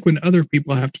 they like when other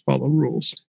people have to follow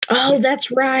rules. Oh, that's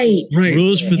right. Right.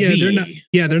 Rules for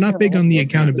they're not big on the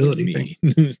accountability thing.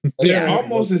 They're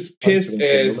almost as pissed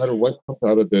as no matter what comes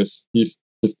out of this, he's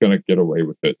just gonna get away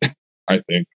with it. I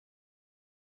think.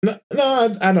 No,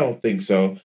 I don't think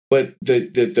so. But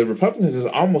the Republicans is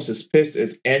almost as pissed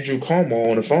as Andrew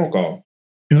Cuomo on a phone call.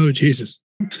 Oh, Jesus.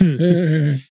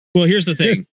 Well, here's the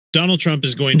thing. Donald Trump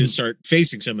is going to start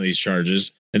facing some of these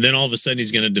charges, and then all of a sudden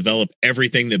he's going to develop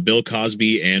everything that Bill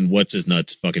Cosby and what's his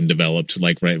nuts fucking developed,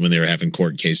 like right when they were having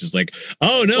court cases. Like,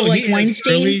 oh no, like he has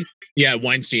Weinstein?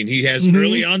 Weinstein. He has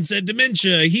early onset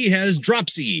dementia. He has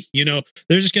dropsy. You know,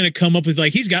 they're just going to come up with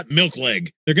like he's got milk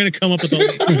leg. They're going to come up with all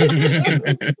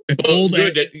old.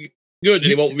 Good that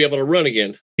he won't be able to run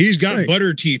again. He's got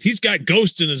butter teeth. He's got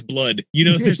ghost in his blood. You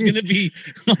know, there's going to be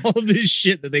all this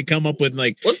shit that they come up with.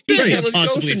 Like, he can't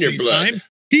possibly freeze time.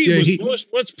 He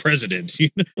was president. You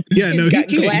know? Yeah, no, he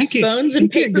can't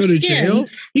go to jail.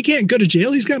 He can't go to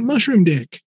jail. He's got mushroom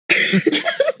dick.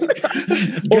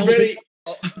 Already,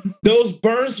 those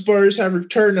burn spurs have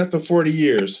returned after 40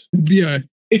 years. Yeah.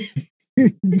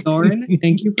 Lauren,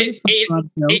 thank you for this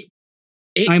SpongeBob joke.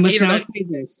 I must now say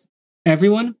this.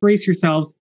 Everyone, brace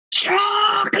yourselves.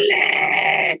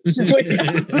 Chocolates!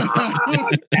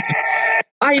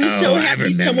 I'm so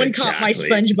happy someone caught my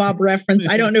SpongeBob reference.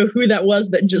 I don't know who that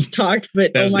was that just talked,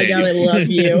 but oh my God, I love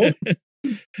you.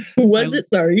 Who was it?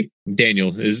 Sorry.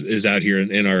 Daniel is out here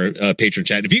in our patron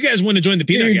chat. If you guys want to join the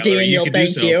Peanut Gallery, Daniel, you can do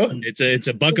so. It's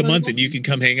a $1 a month, and you can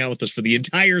come hang out with us for the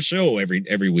entire show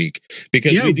every week.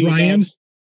 Because we do Ryan.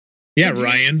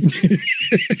 Ryan.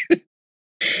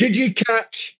 Did you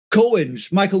catch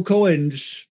Michael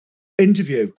Cohen's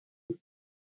interview?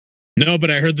 No, but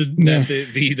I heard that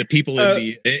the people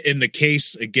in the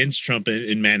case against Trump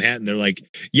in Manhattan, they're like,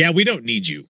 yeah, we don't need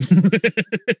you.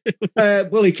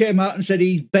 Well, he came out and said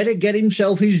he better get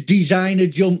himself his designer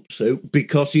jumpsuit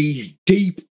because he's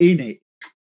deep in it.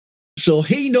 So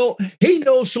he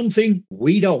knows something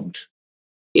we don't.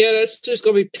 Yeah, that's just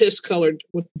going to be piss colored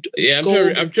with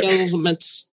gold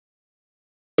elements.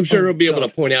 I'm sure he'll be able to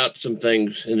point out some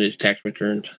things in his tax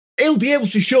returns. He'll be able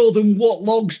to show them what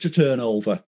logs to turn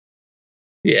over.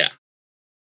 Yeah.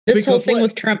 This whole thing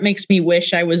with Trump makes me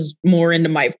wish I was more into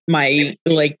my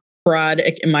like fraud,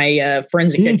 my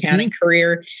forensic accounting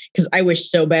career, because I wish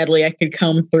so badly I could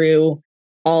comb through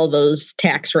all those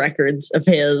tax records of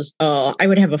his. Oh, I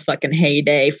would have a fucking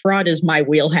heyday. Fraud is my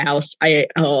wheelhouse.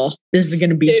 This is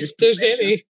going to be if there's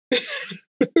any.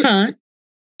 Huh?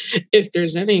 If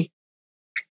there's any.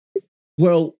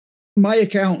 Well, my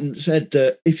accountant said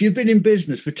that if you've been in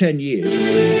business for 10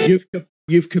 years,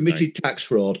 you've committed tax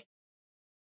fraud.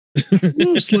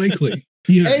 Most likely.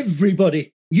 Yeah.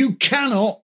 Everybody, you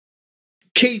cannot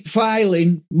keep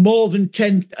filing more than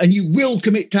 10, and you will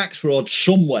commit tax fraud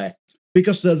somewhere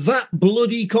because they're that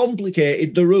bloody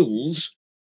complicated, the rules.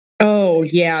 Oh,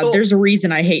 yeah. There's a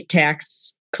reason I hate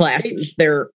tax classes.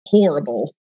 They're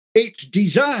horrible. It's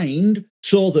designed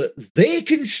so that they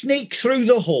can sneak through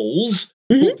the holes,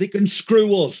 but they can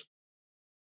screw us.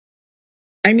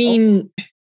 I mean,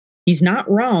 he's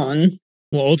not wrong.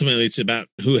 Well, ultimately, it's about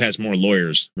who has more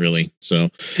lawyers, really. So,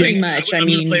 pretty much. I'm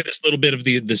going to play this little bit of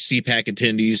the CPAC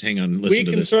attendees. Hang on, listen to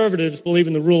this. We conservatives believe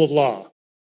in the rule of law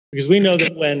because we know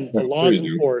that when the law is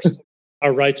enforced,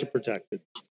 our rights are protected.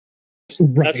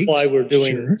 Right. That's why we're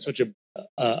doing such a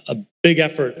big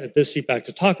effort at this CPAC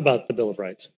to talk about the Bill of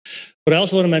Rights. But I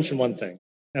also want to mention one thing,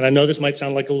 and I know this might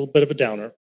sound like a little bit of a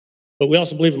downer, but we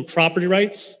also believe in property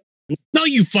rights. No,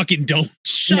 you fucking don't.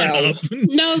 Shut up.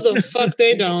 No, the fuck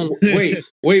they don't.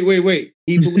 Wait.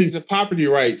 He believes in property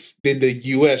rights, then the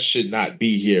U.S. should not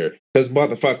be here because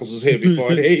motherfuckers was here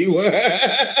before they were.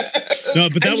 No,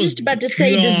 but that I was just about to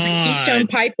say, does the Keystone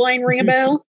Pipeline ring a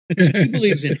bell? He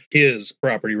believes in his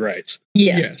property rights.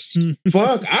 Yes.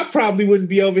 Fuck, I probably wouldn't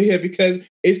be over here because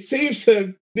it seems to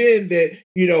have been that,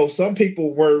 some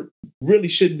people really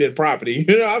shouldn't be property.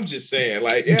 I'm just saying,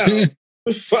 like, yeah,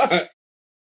 fuck.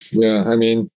 Yeah, I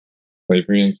mean,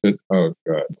 slavery and oh,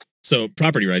 God. So,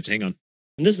 property rights, hang on.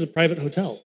 And this is a private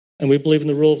hotel. And we believe in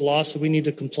the rule of law, so we need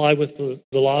to comply with the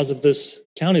laws of this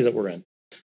county that we're in.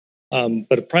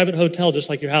 But a private hotel, just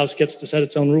like your house, gets to set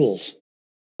its own rules.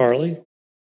 Carly?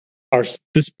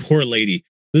 This poor lady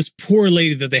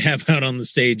that they have out on the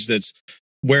stage that's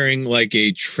wearing like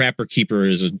a Trapper Keeper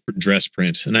as a dress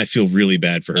print. And I feel really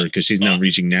bad for her because she's now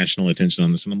reaching national attention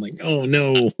on this. And I'm like, oh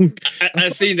no. I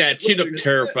see that. She looked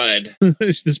terrified.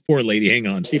 This poor lady, hang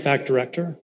on. CPAC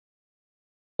director.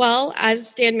 Well,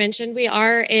 as Dan mentioned, we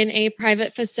are in a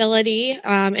private facility,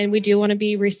 and we do want to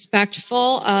be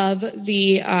respectful of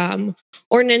the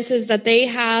ordinances that they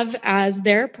have as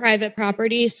their private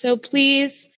property. So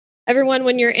please, everyone,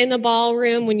 when you're in the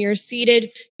ballroom, when you're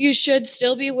seated, you should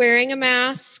still be wearing a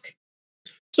mask.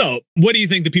 So, what do you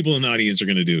think the people in the audience are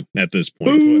going to do at this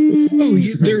point?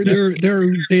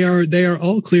 They are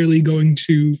all clearly going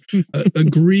to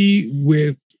agree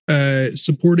with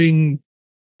supporting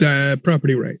the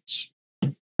property rights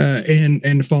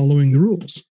and following the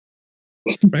rules,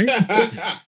 right?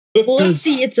 Well, let's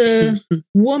see. It's a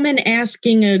woman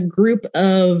asking a group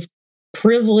of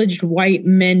privileged white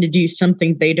men to do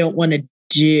something they don't want to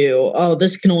do. Oh,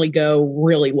 this can only go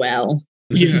really well.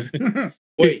 Yeah.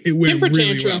 It went Temper really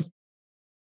tantrum.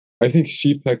 well. I think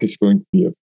CPAC is going to be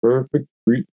a perfect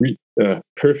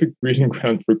breeding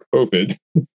ground for COVID.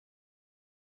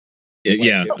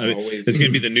 Yeah, it's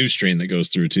going to be the new strain that goes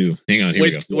through too. Hang on, here we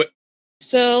go.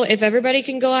 So if everybody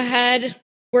can go ahead,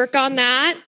 work on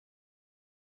that.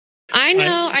 I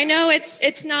know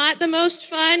it's not the most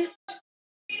fun.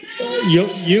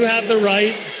 You have the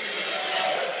right.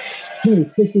 Man,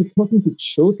 it's like they're talking to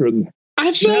children.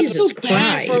 I feel so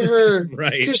bad for her,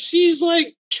 right? Because she's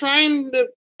like trying to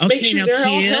make sure they're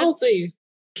all healthy.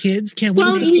 Kids, can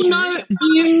well, you know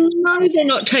they're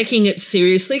not taking it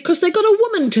seriously because they got a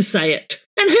woman to say it.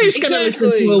 And who's going to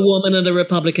listen to a woman at a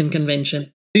Republican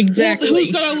convention? Exactly. Well, who's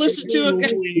going to listen to a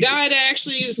guy that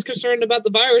actually is concerned about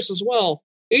the virus as well?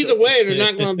 Either way, they're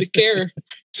not going to care.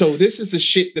 So this is the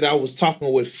shit that I was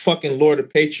talking with fucking Lord of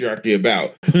Patriarchy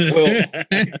about. Well,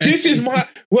 this is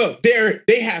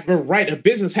they have a right. A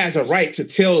business has a right to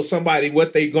tell somebody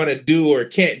what they're going to do or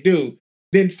can't do.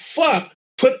 Then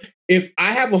if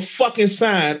I have a fucking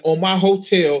sign on my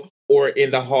hotel or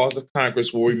in the halls of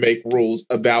Congress where we make rules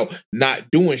about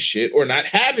not doing shit or not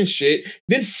having shit,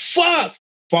 then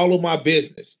follow my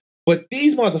business. But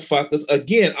these motherfuckers,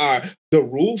 again, are the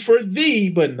rule for thee,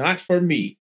 but not for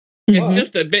me.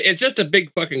 It's just a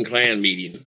big fucking Klan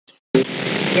meeting.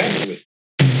 Exactly.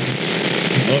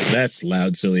 Oh, that's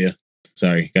loud, Celia.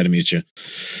 Sorry, got to mute you.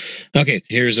 Okay,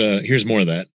 here's more of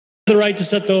that. The right to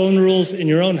set their own rules in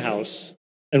your own house,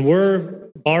 and we're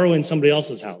borrowing somebody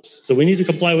else's house, so we need to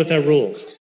comply with their rules.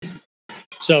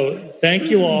 So thank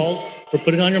you all for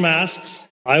putting on your masks.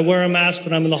 I wear a mask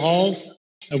when I'm in the halls,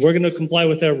 and we're going to comply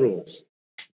with their rules.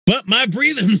 But my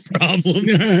breathing problem,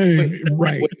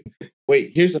 right?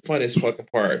 Wait, here's the funniest fucking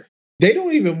part. They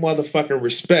don't even motherfucking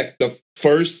respect the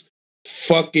first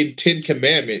fucking 10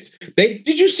 commandments.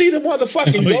 Did you see the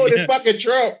motherfucking golden fucking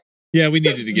Trump? Yeah, we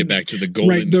needed to get back to the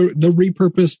golden. Right, the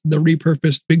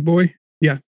repurposed big boy.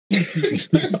 Yeah.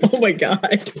 Oh my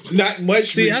god! Not much.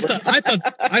 See, I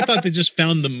thought they just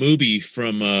found the movie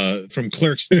from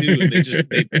Clerks 2 and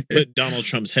they put Donald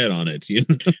Trump's head on it. You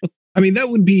know? I mean, that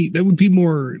would be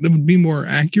more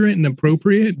accurate and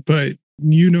appropriate, but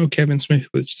Kevin Smith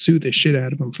would sue the shit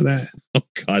out of him for that. Oh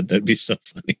God, that'd be so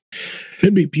funny.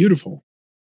 It'd be beautiful.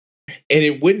 And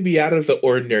it wouldn't be out of the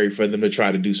ordinary for them to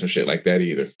try to do some shit like that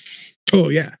either. Oh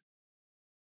yeah.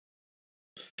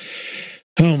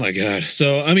 Oh my God.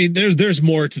 So I mean, there's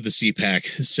more to the CPAC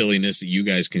silliness that you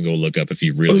guys can go look up if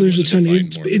you really. Oh, there's a ton.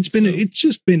 It's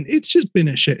just been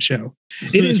a shit show.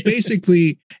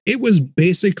 It was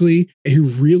basically a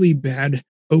really bad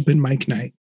open mic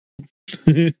night.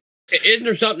 Isn't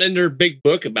there something in their big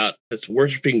book about it's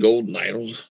worshiping golden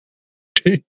idols?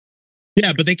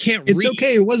 Yeah, but they can't read. It's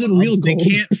okay. It wasn't real gold. They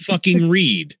can't fucking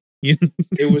read.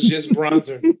 It was just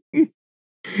bronzer.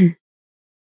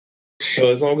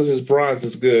 So as long as it's bronze,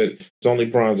 it's good. It's only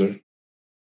bronzer.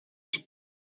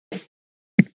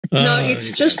 No,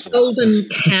 it's just golden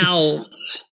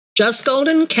cows. Just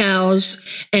golden cows,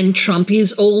 and Trump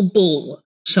is all bull,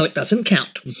 so it doesn't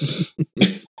count.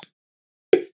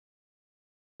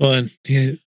 Well,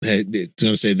 yeah, I was going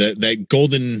to say that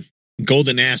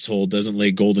golden asshole doesn't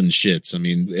lay golden shits. I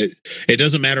mean, it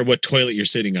doesn't matter what toilet you're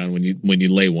sitting on when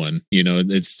you lay one.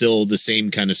 It's still the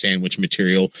same kind of sandwich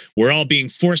material. We're all being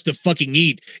forced to fucking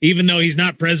eat, even though he's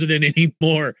not president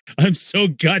anymore. I'm so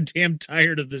goddamn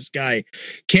tired of this guy.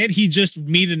 Can't he just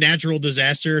meet a natural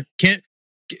disaster?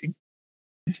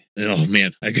 Oh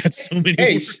man, I got so many.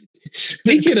 Hey, words.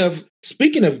 speaking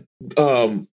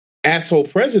of asshole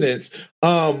presidents,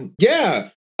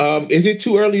 is it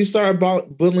too early to start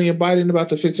about bullying Biden about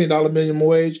the $15 minimum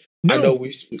wage? No. I know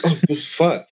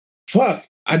fuck.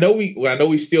 I know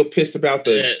we still pissed about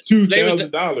the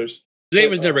 $2,000. They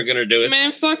was never gonna do it.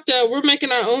 Man, fuck that. We're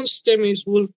making our own stimmies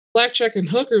with blackjack and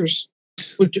hookers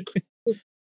with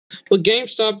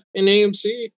GameStop and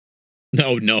AMC.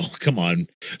 No, come on.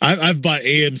 I've bought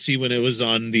AMC when it was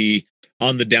on the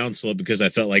on the downslope because I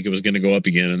felt like it was going to go up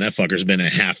again, and that fucker's been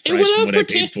at half price from what I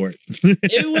paid for it.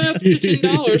 It went up to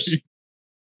 $10.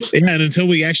 Yeah, and until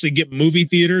we actually get movie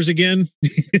theaters again,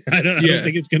 I don't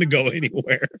think it's going to go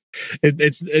anywhere.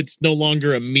 It's no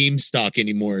longer a meme stock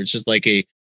anymore. It's just like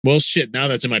well, shit. Now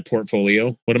that's in my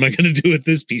portfolio. What am I going to do with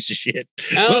this piece of shit?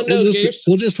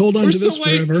 We'll just hold on to this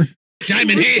forever.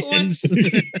 Diamond hands.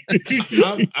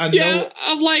 I know.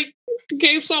 I'm like,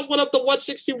 GameStop went up to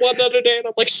 161 the other day, and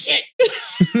I'm like, shit.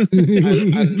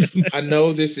 I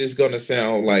know this is going to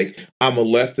sound like I'm a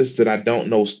leftist that I don't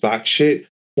know stock shit,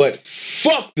 but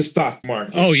fuck the stock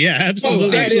market. Oh yeah,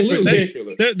 absolutely.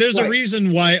 There's Right. a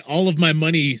reason why all of my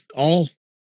money, all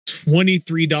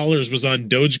 $23 was on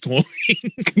Dogecoin.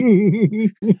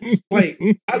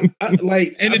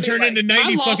 And it turned into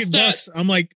 90 fucking bucks. I'm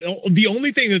like, the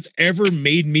only thing that's ever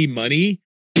made me money,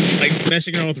 like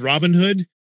messing around with Robinhood,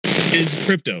 is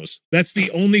cryptos. That's the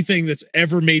only thing that's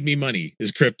ever made me money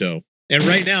is crypto. And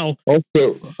right now,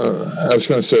 also, I was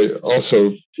going to say,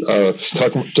 also,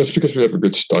 just because we have a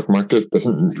good stock market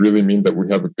doesn't really mean that we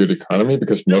have a good economy,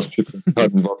 because most people are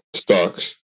not involved in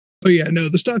stocks. Oh yeah, no,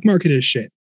 the stock market is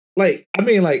shit. And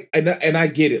I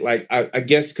get it. Like, I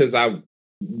guess because I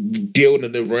deal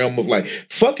in the realm of like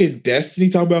fucking Destiny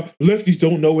talking about lefties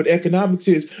don't know what economics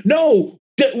is. No,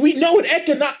 we know what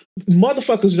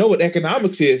motherfuckers know what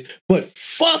economics is, but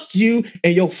fuck you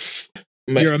and your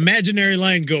imaginary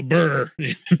line go burr.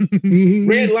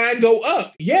 Red line go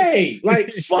up. Yay. Like,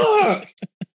 fuck.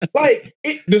 Like,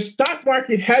 the stock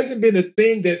market hasn't been a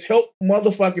thing that's helped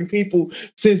motherfucking people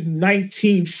since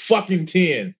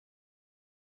 1910.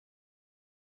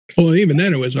 Well, even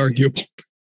then it was arguable.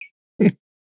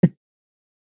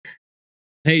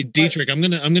 Hey Dietrich, I'm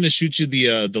gonna shoot you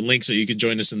the link so you can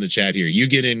join us in the chat here. You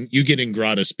get in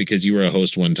gratis because you were a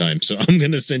host one time. So I'm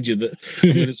gonna send you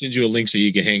a link so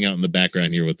you can hang out in the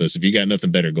background here with us if you got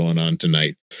nothing better going on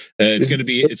tonight. It's gonna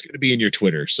be in your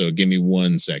Twitter. So give me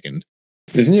 1 second.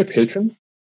 Isn't he a patron?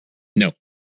 No.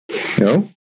 No.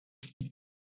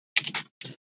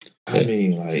 I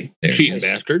mean, like, cheating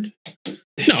bastard.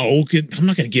 No, I'm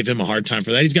not gonna give him a hard time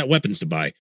for that. He's got weapons to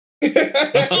buy.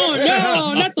 Oh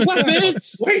no, not the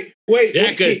weapons! Wait.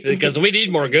 Yeah, because we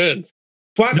need more guns.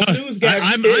 Fox News got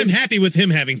I'm happy with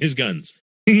him having his guns.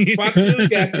 Fox News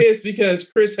got pissed because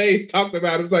Chris Hayes talked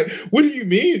about it. It was like, what do you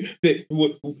mean that?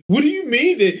 What do you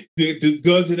mean that the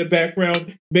guns in the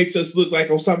background makes us look like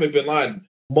Osama bin Laden?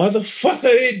 Motherfucker,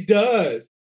 it does.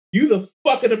 You the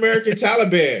fucking American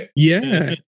Taliban.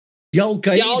 Yeah.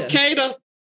 Al-Qaeda.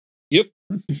 Yep.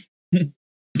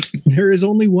 There is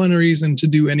only one reason to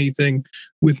do anything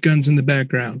with guns in the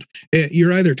background.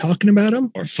 You're either talking about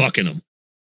them or fucking them,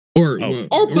 or both.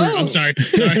 I'm sorry.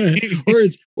 or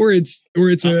it's a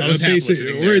basic,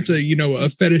 or it's a a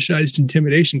fetishized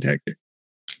intimidation tactic.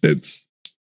 That's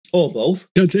both.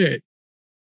 That's it.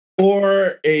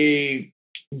 Or a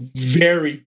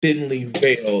very thinly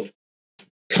veiled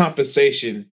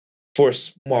compensation for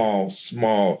small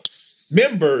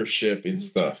membership and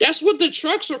stuff. That's what the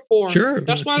trucks are for. Sure.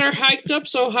 That's why they're hiked up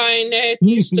so high and they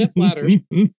use step ladders.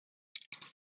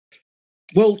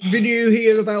 Well, did you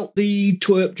hear about the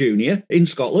twerp junior in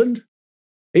Scotland?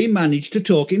 He managed to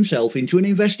talk himself into an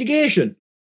investigation.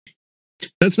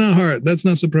 That's not hard. That's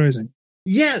not surprising.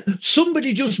 Yeah,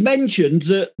 somebody just mentioned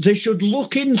that they should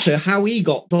look into how he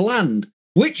got the land,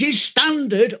 which is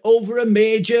standard over a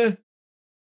major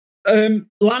land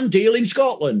deal in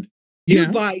Scotland. You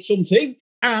buy something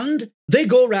and they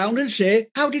go around and say,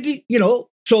 how did he,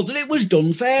 so that it was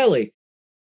done fairly.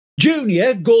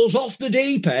 Junior goes off the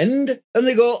deep end and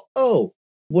they go, oh,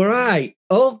 right,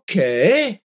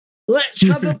 okay, let's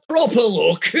have a proper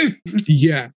look.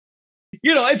 Yeah.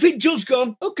 If he'd just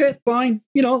gone, okay, fine,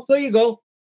 there you go.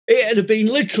 It'd have been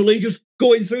literally just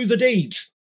going through the deeds.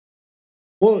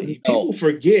 Well, people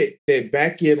forget that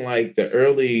back in like the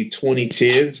early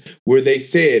 2010s, where they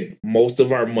said most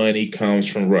of our money comes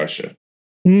from Russia.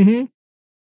 Mm-hmm.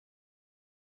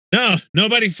 No,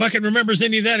 nobody fucking remembers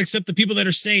any of that except the people that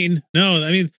are sane. No,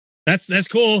 I mean, that's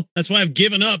cool. That's why I've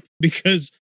given up,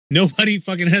 because nobody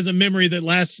fucking has a memory that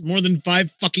lasts more than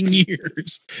 5 fucking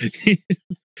years.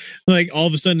 Like all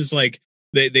of a sudden it's like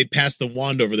they pass the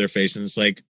wand over their face and it's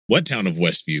like, what town of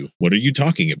Westview? What are you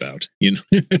talking about?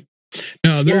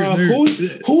 No, who's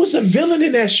the villain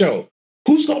in that show?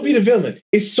 Who's gonna be the villain?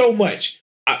 It's so much.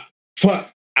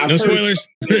 No spoilers.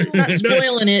 Not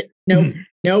spoiling it.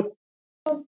 Nope.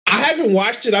 I haven't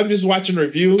watched it. I'm just watching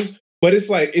reviews, but it's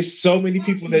like it's so many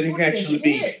people that it can actually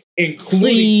be included.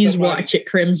 Please watch it,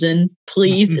 Crimson.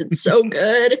 Please, it's so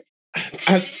good.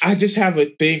 I just have a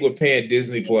thing with paying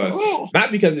Disney Plus.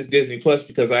 Not because it's Disney Plus,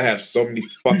 because I have so many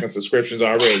fucking subscriptions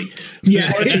already. Yeah,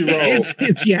 Crunchyroll,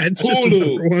 it's just Hulu,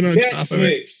 another one on top of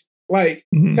it. Netflix. Like,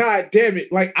 God damn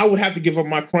it! Like, I would have to give up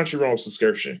my Crunchyroll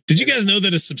subscription. Did you guys know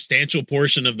that a substantial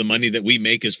portion of the money that we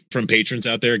make is from patrons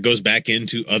out there? It goes back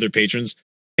into other patrons.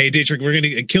 Hey, Dietrich, we're going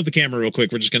to kill the camera real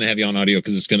quick. We're just going to have you on audio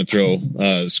because it's going to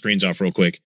throw screens off real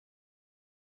quick.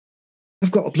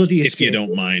 I've got a bloody escape. If you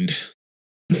don't mind.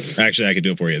 Actually, I could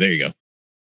do it for you. There you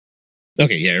go.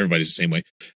 Okay, yeah, everybody's the same way.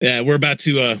 Yeah, we're about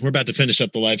to finish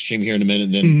up the live stream here in a minute,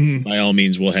 and then by all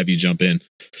means, we'll have you jump in.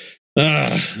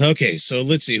 Okay, so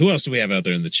let's see. Who else do we have out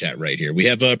there in the chat right here? We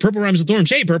have Purple Rhymes with Thorns.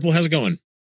 Hey, Purple, how's it going?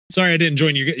 Sorry, I didn't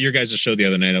join your guys' show the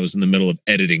other night. I was in the middle of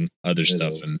editing other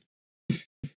stuff, and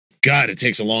God, it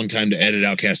takes a long time to edit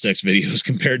Outcast X videos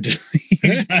compared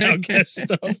to Outcast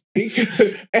stuff.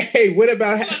 Hey, what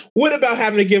about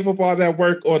having to give up all that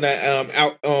work on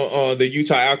that on the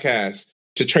Utah Outcast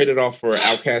to trade it off for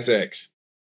Outcast X?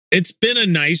 It's been a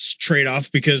nice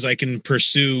trade-off because I can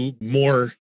pursue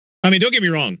more. I mean, don't get me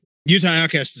wrong. Utah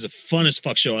Outcast is a fun as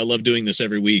fuck show. I love doing this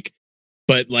every week.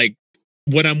 But like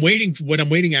what I'm waiting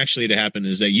actually to happen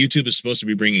is that YouTube is supposed to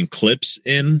be bringing clips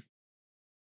in,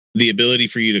 the ability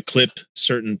for you to clip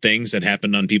certain things that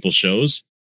happened on people's shows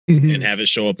and have it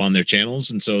show up on their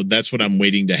channels. And so that's what I'm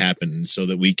waiting to happen so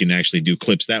that we can actually do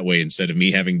clips that way instead of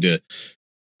me having to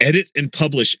edit and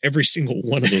publish every single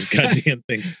one of those goddamn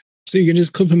things. So you can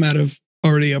just clip them out of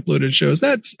already uploaded shows.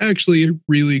 That's actually a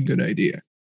really good idea.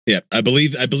 Yeah, I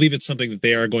believe it's something that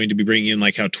they are going to be bringing in,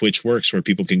 like how Twitch works, where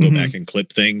people can go back and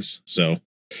clip things. So,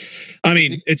 I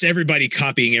mean, it's everybody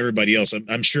copying everybody else.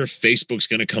 I'm sure Facebook's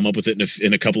going to come up with it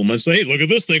in a couple of months. Hey, look at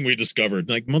this thing we discovered.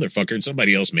 Like, motherfucker,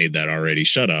 somebody else made that already.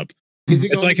 Shut up.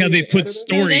 It's like how they put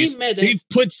stories. They've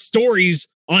put stories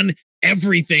on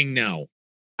everything now.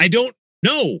 I don't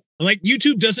know. Like,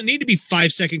 YouTube doesn't need to be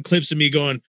 5-second clips of me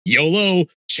going, YOLO,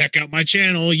 check out my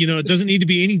channel. You know, it doesn't need to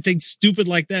be anything stupid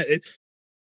like that.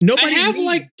 I have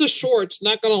liked the shorts,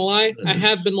 not gonna lie. I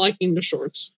have been liking the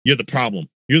shorts. You're the problem.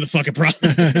 You're the fucking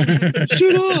problem.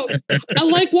 Shut up. I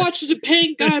like watching the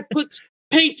paint guy put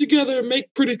paint together and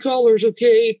make pretty colors,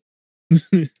 okay?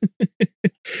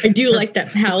 I do like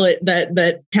that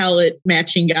palette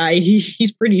matching guy.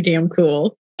 He's pretty damn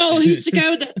cool. Oh, it's the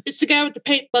guy with the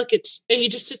paint buckets, and he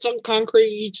just sits on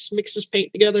concrete, he just mixes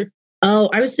paint together. Oh,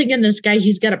 I was thinking this guy,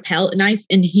 he's got a palette knife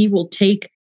and he will take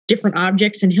different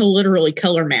objects and he'll literally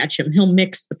color match them. He'll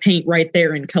mix the paint right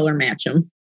there and color match them.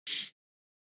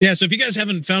 Yeah, so if you guys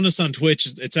haven't found us on Twitch,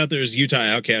 it's out there as Utah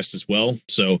Outcast as well.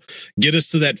 So get us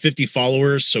to that 50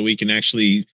 followers so we can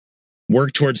actually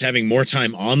work towards having more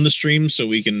time on the stream so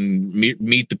we can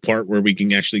meet the part where we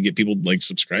can actually get people like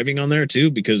subscribing on there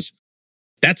too, because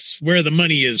that's where the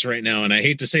money is right now. And I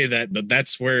hate to say that, but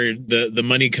that's where the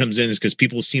money comes in, is because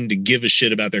people seem to give a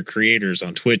shit about their creators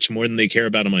on Twitch more than they care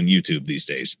about them on YouTube these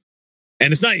days.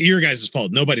 And it's not your guys'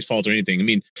 fault, nobody's fault or anything. I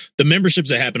mean, the memberships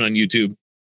that happen on YouTube,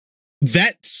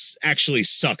 that actually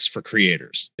sucks for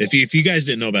creators. If you guys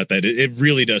didn't know about that, it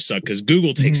really does suck because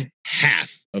Google takes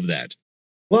half of that.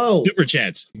 Whoa. Super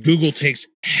chats. Google takes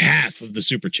half of the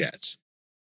super chats.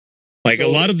 Like a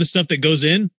lot of the stuff that goes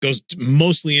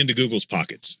mostly into Google's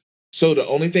pockets. So the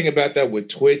only thing about that with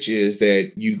Twitch is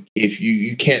that you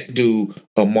can't do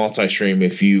a multi-stream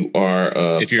if you are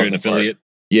if you're an affiliate.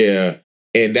 Yeah.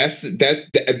 And that's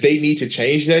they need to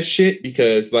change that shit,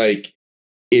 because like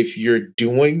if you're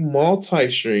doing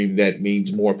multi-stream, that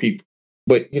means more people.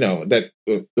 But you know that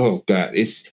oh god,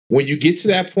 it's when you get to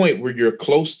that point where you're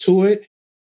close to it,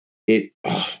 it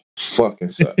fucking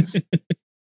sucks.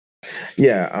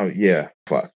 Yeah,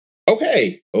 fuck.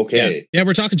 Okay. Yeah,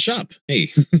 we're talking shop. Hey.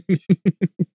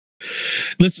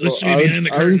 let's show you behind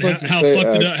the curtain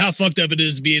how fucked up it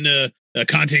is being a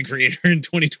content creator in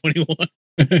 2021.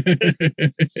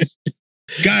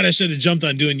 God, I should have jumped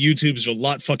on doing YouTubes a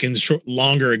lot fucking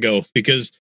longer ago,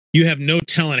 because you have no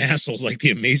talent assholes like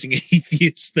the Amazing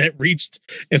Atheist that reached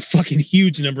a fucking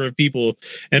huge number of people,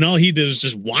 and all he did was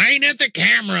just whine at the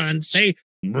camera and say,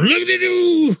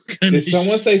 "Look-a-doo." Did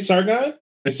someone say Sargon?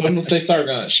 Did someone say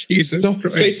Sargon? Jesus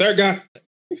Christ. Say Sargon.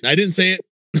 I didn't say it.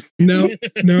 No.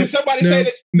 Did somebody say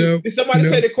that? No. Did somebody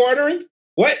say the quartering?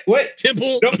 What?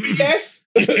 Temple. No, yes.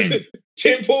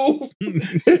 Temple.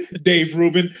 Dave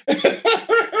Rubin.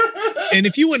 And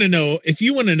if you want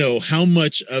to know how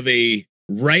much of a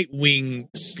right-wing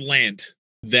slant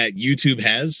that YouTube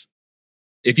has,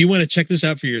 if you want to check this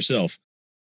out for yourself,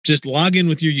 just log in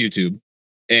with your YouTube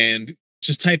and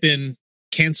just type in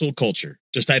cancel culture.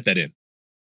 Just type that in.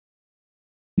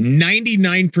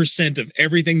 99% of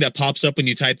everything that pops up when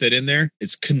you type that in there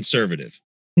is conservative.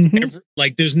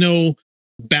 Like there's no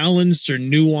balanced or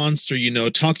nuanced or,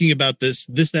 talking about this,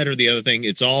 that, or the other thing.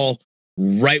 It's all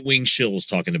right-wing shills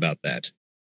talking about that.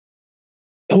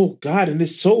 Oh God, and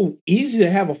it's so easy to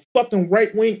have a fucking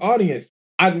right-wing audience.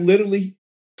 I literally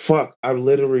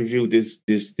reviewed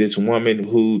this woman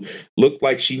who looked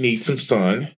like she needs some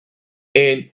sun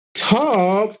and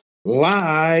talked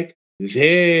like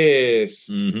this.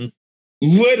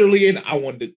 Literally, and I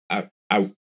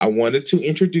wanted to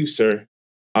introduce her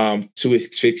to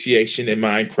asphyxiation in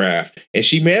Minecraft, and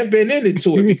she may have been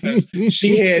into it because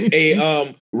she had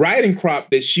a riding crop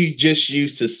that she just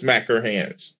used to smack her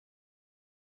hands.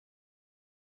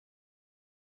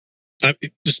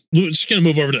 We're just gonna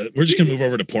move over to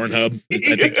Pornhub.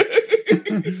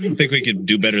 I think we could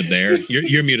do better there.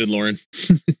 You're muted, Lauren.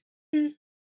 Do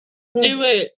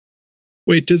it.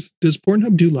 Wait, does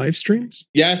Pornhub do live streams?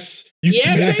 Yes.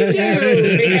 Yes,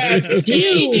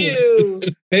 they do.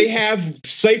 They have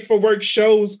safe for work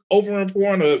shows over in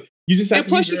Pornhub. You just have and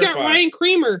plus you got Ryan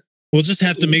Creamer. We'll just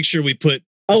have to make sure we put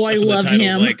I love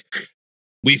him. Like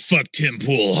we fucked Tim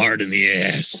Pool hard in the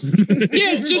ass.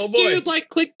 Yeah, just do like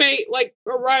clickbait like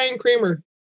Ryan Creamer.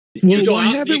 Well, why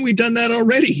haven't we done that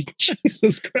already?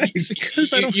 Jesus Christ.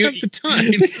 Because I don't have the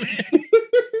time.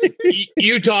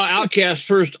 Utah Outcast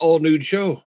first all nude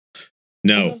show.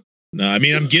 No, I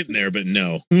mean, I'm getting there, but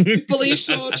no.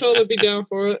 Felicia will totally be down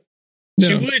for it.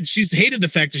 She would. She's hated the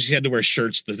fact that she had to wear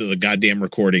shirts to the goddamn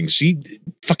recordings. She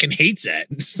fucking hates that.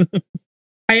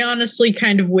 I honestly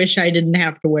kind of wish I didn't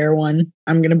have to wear one.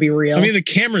 I'm going to be real. I mean, the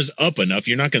camera's up enough.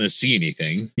 You're not going to see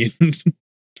anything.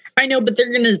 I know, but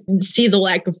they're going to see the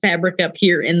lack of fabric up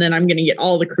here, and then I'm going to get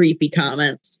all the creepy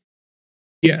comments.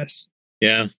 Yes.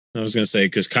 Yeah, I was going to say,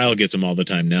 because Kyle gets them all the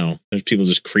time now. There's people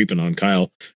just creeping on Kyle.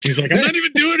 He's like, I'm not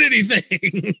even doing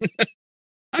anything.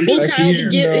 Well,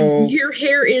 Kyle, your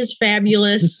hair is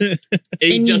fabulous.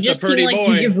 And you just seem like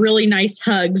you give really nice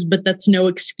hugs, but that's no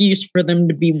excuse for them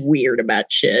to be weird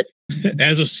about shit.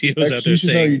 As Ocio's out there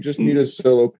saying, you just need a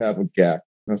solo cup of Gak.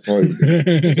 That's all you do.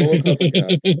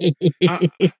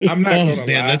 I'm not gonna lie.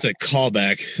 That's a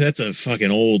callback. That's a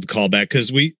fucking old callback.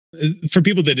 Because for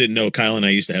people that didn't know, Kyle and I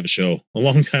used to have a show a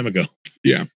long time ago.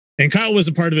 Yeah. And Kyle was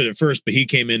a part of it at first, but he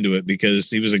came into it because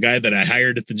he was a guy that I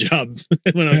hired at the job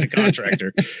when I was a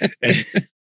contractor.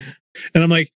 And I'm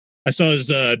like, I saw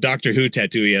his Doctor Who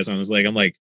tattoo he has on his leg. I'm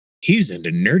like, he's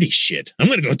into nerdy shit. I'm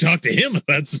going to go talk to him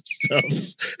about some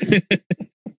stuff.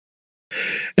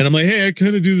 And I'm like, hey, I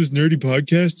kind of do this nerdy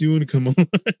podcast. Do you want to come on?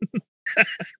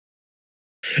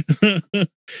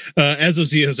 As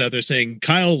Ocio's out there saying,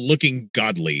 Kyle looking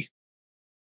godly.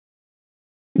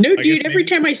 No, dude, every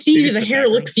time I see you, the hair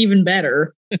looks even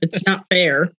better. It's not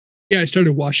fair. Yeah, I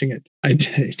started washing it. I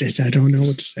don't know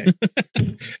what to say.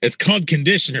 It's called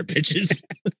conditioner, bitches.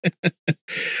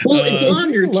 Well, it's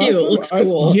longer, too. It looks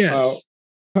cool. Yes.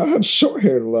 I had short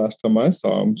hair the last time I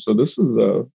saw him, so this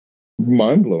is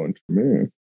mind-blowing to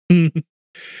me.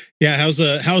 Yeah,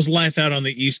 how's life out on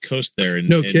the East Coast there?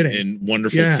 Kidding. In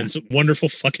wonderful, wonderful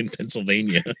fucking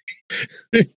Pennsylvania.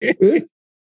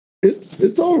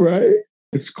 It's all right.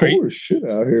 It's cold as shit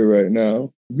out here right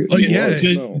now. Oh yeah.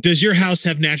 Does your house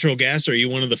have natural gas, or are you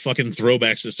one of the fucking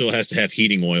throwbacks that still has to have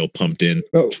heating oil pumped in?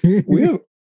 No,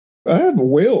 I have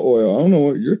whale oil. I don't know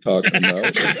what you're talking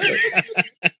about.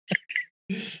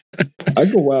 I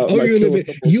go out. Oh,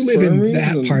 you live in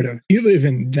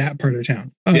that part of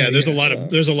town. Oh, yeah, there's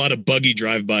a lot of buggy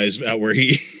drive-bys out where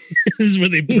he is where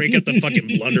they break up the fucking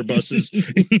blunderbusses.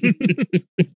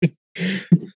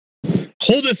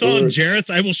 Holdeth on,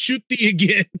 Jareth. I will shoot thee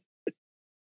again.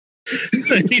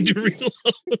 I need to reload.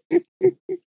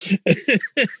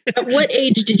 At what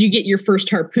age did you get your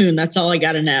first harpoon? That's all I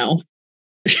got to know.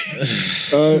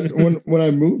 When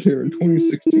I moved here in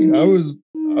 2016,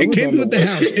 it came with the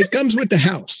house. It comes with the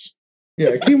house. Yeah,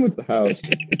 it came with the house.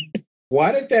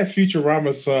 Why did that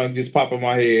Futurama song just pop in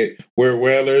my head? We're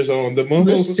whalers on the moon.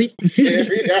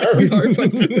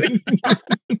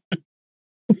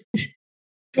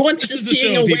 Who wants to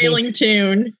sing a whaling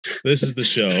tune? This is the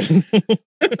show.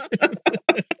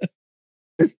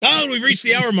 Oh, we've reached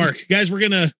the hour mark, guys. We're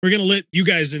gonna let you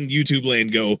guys in YouTube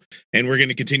land go, and we're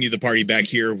gonna continue the party back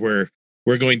here, where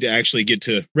we're going to actually get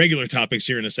to regular topics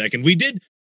here in a second. We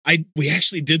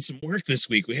actually did some work this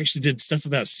week. We actually did stuff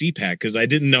about CPAC because I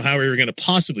didn't know how we were going to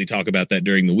possibly talk about that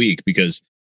during the week because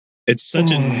it's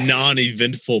such a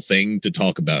non-eventful thing to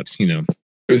talk about.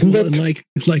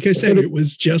 Like I said, it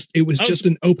was just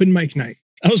an open mic night.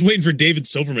 I was waiting for David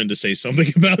Silverman to say something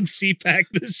about CPAC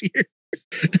this year.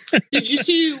 Did you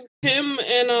see him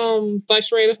and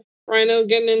Vice Rhino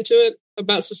getting into it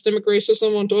about systemic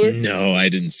racism on Twitter? No, I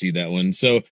didn't see that one.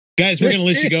 So, Guys, we're gonna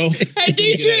let you go. Hey,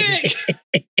 Dietrich!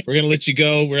 We're gonna let you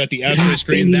go. We're at the outro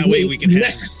screen. That way we can have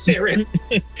necessary.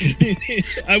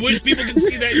 I wish people could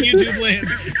see that in YouTube land.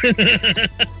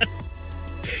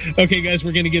 Okay, guys,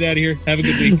 we're gonna get out of here. Have a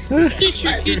good week.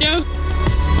 Dietrich, you know.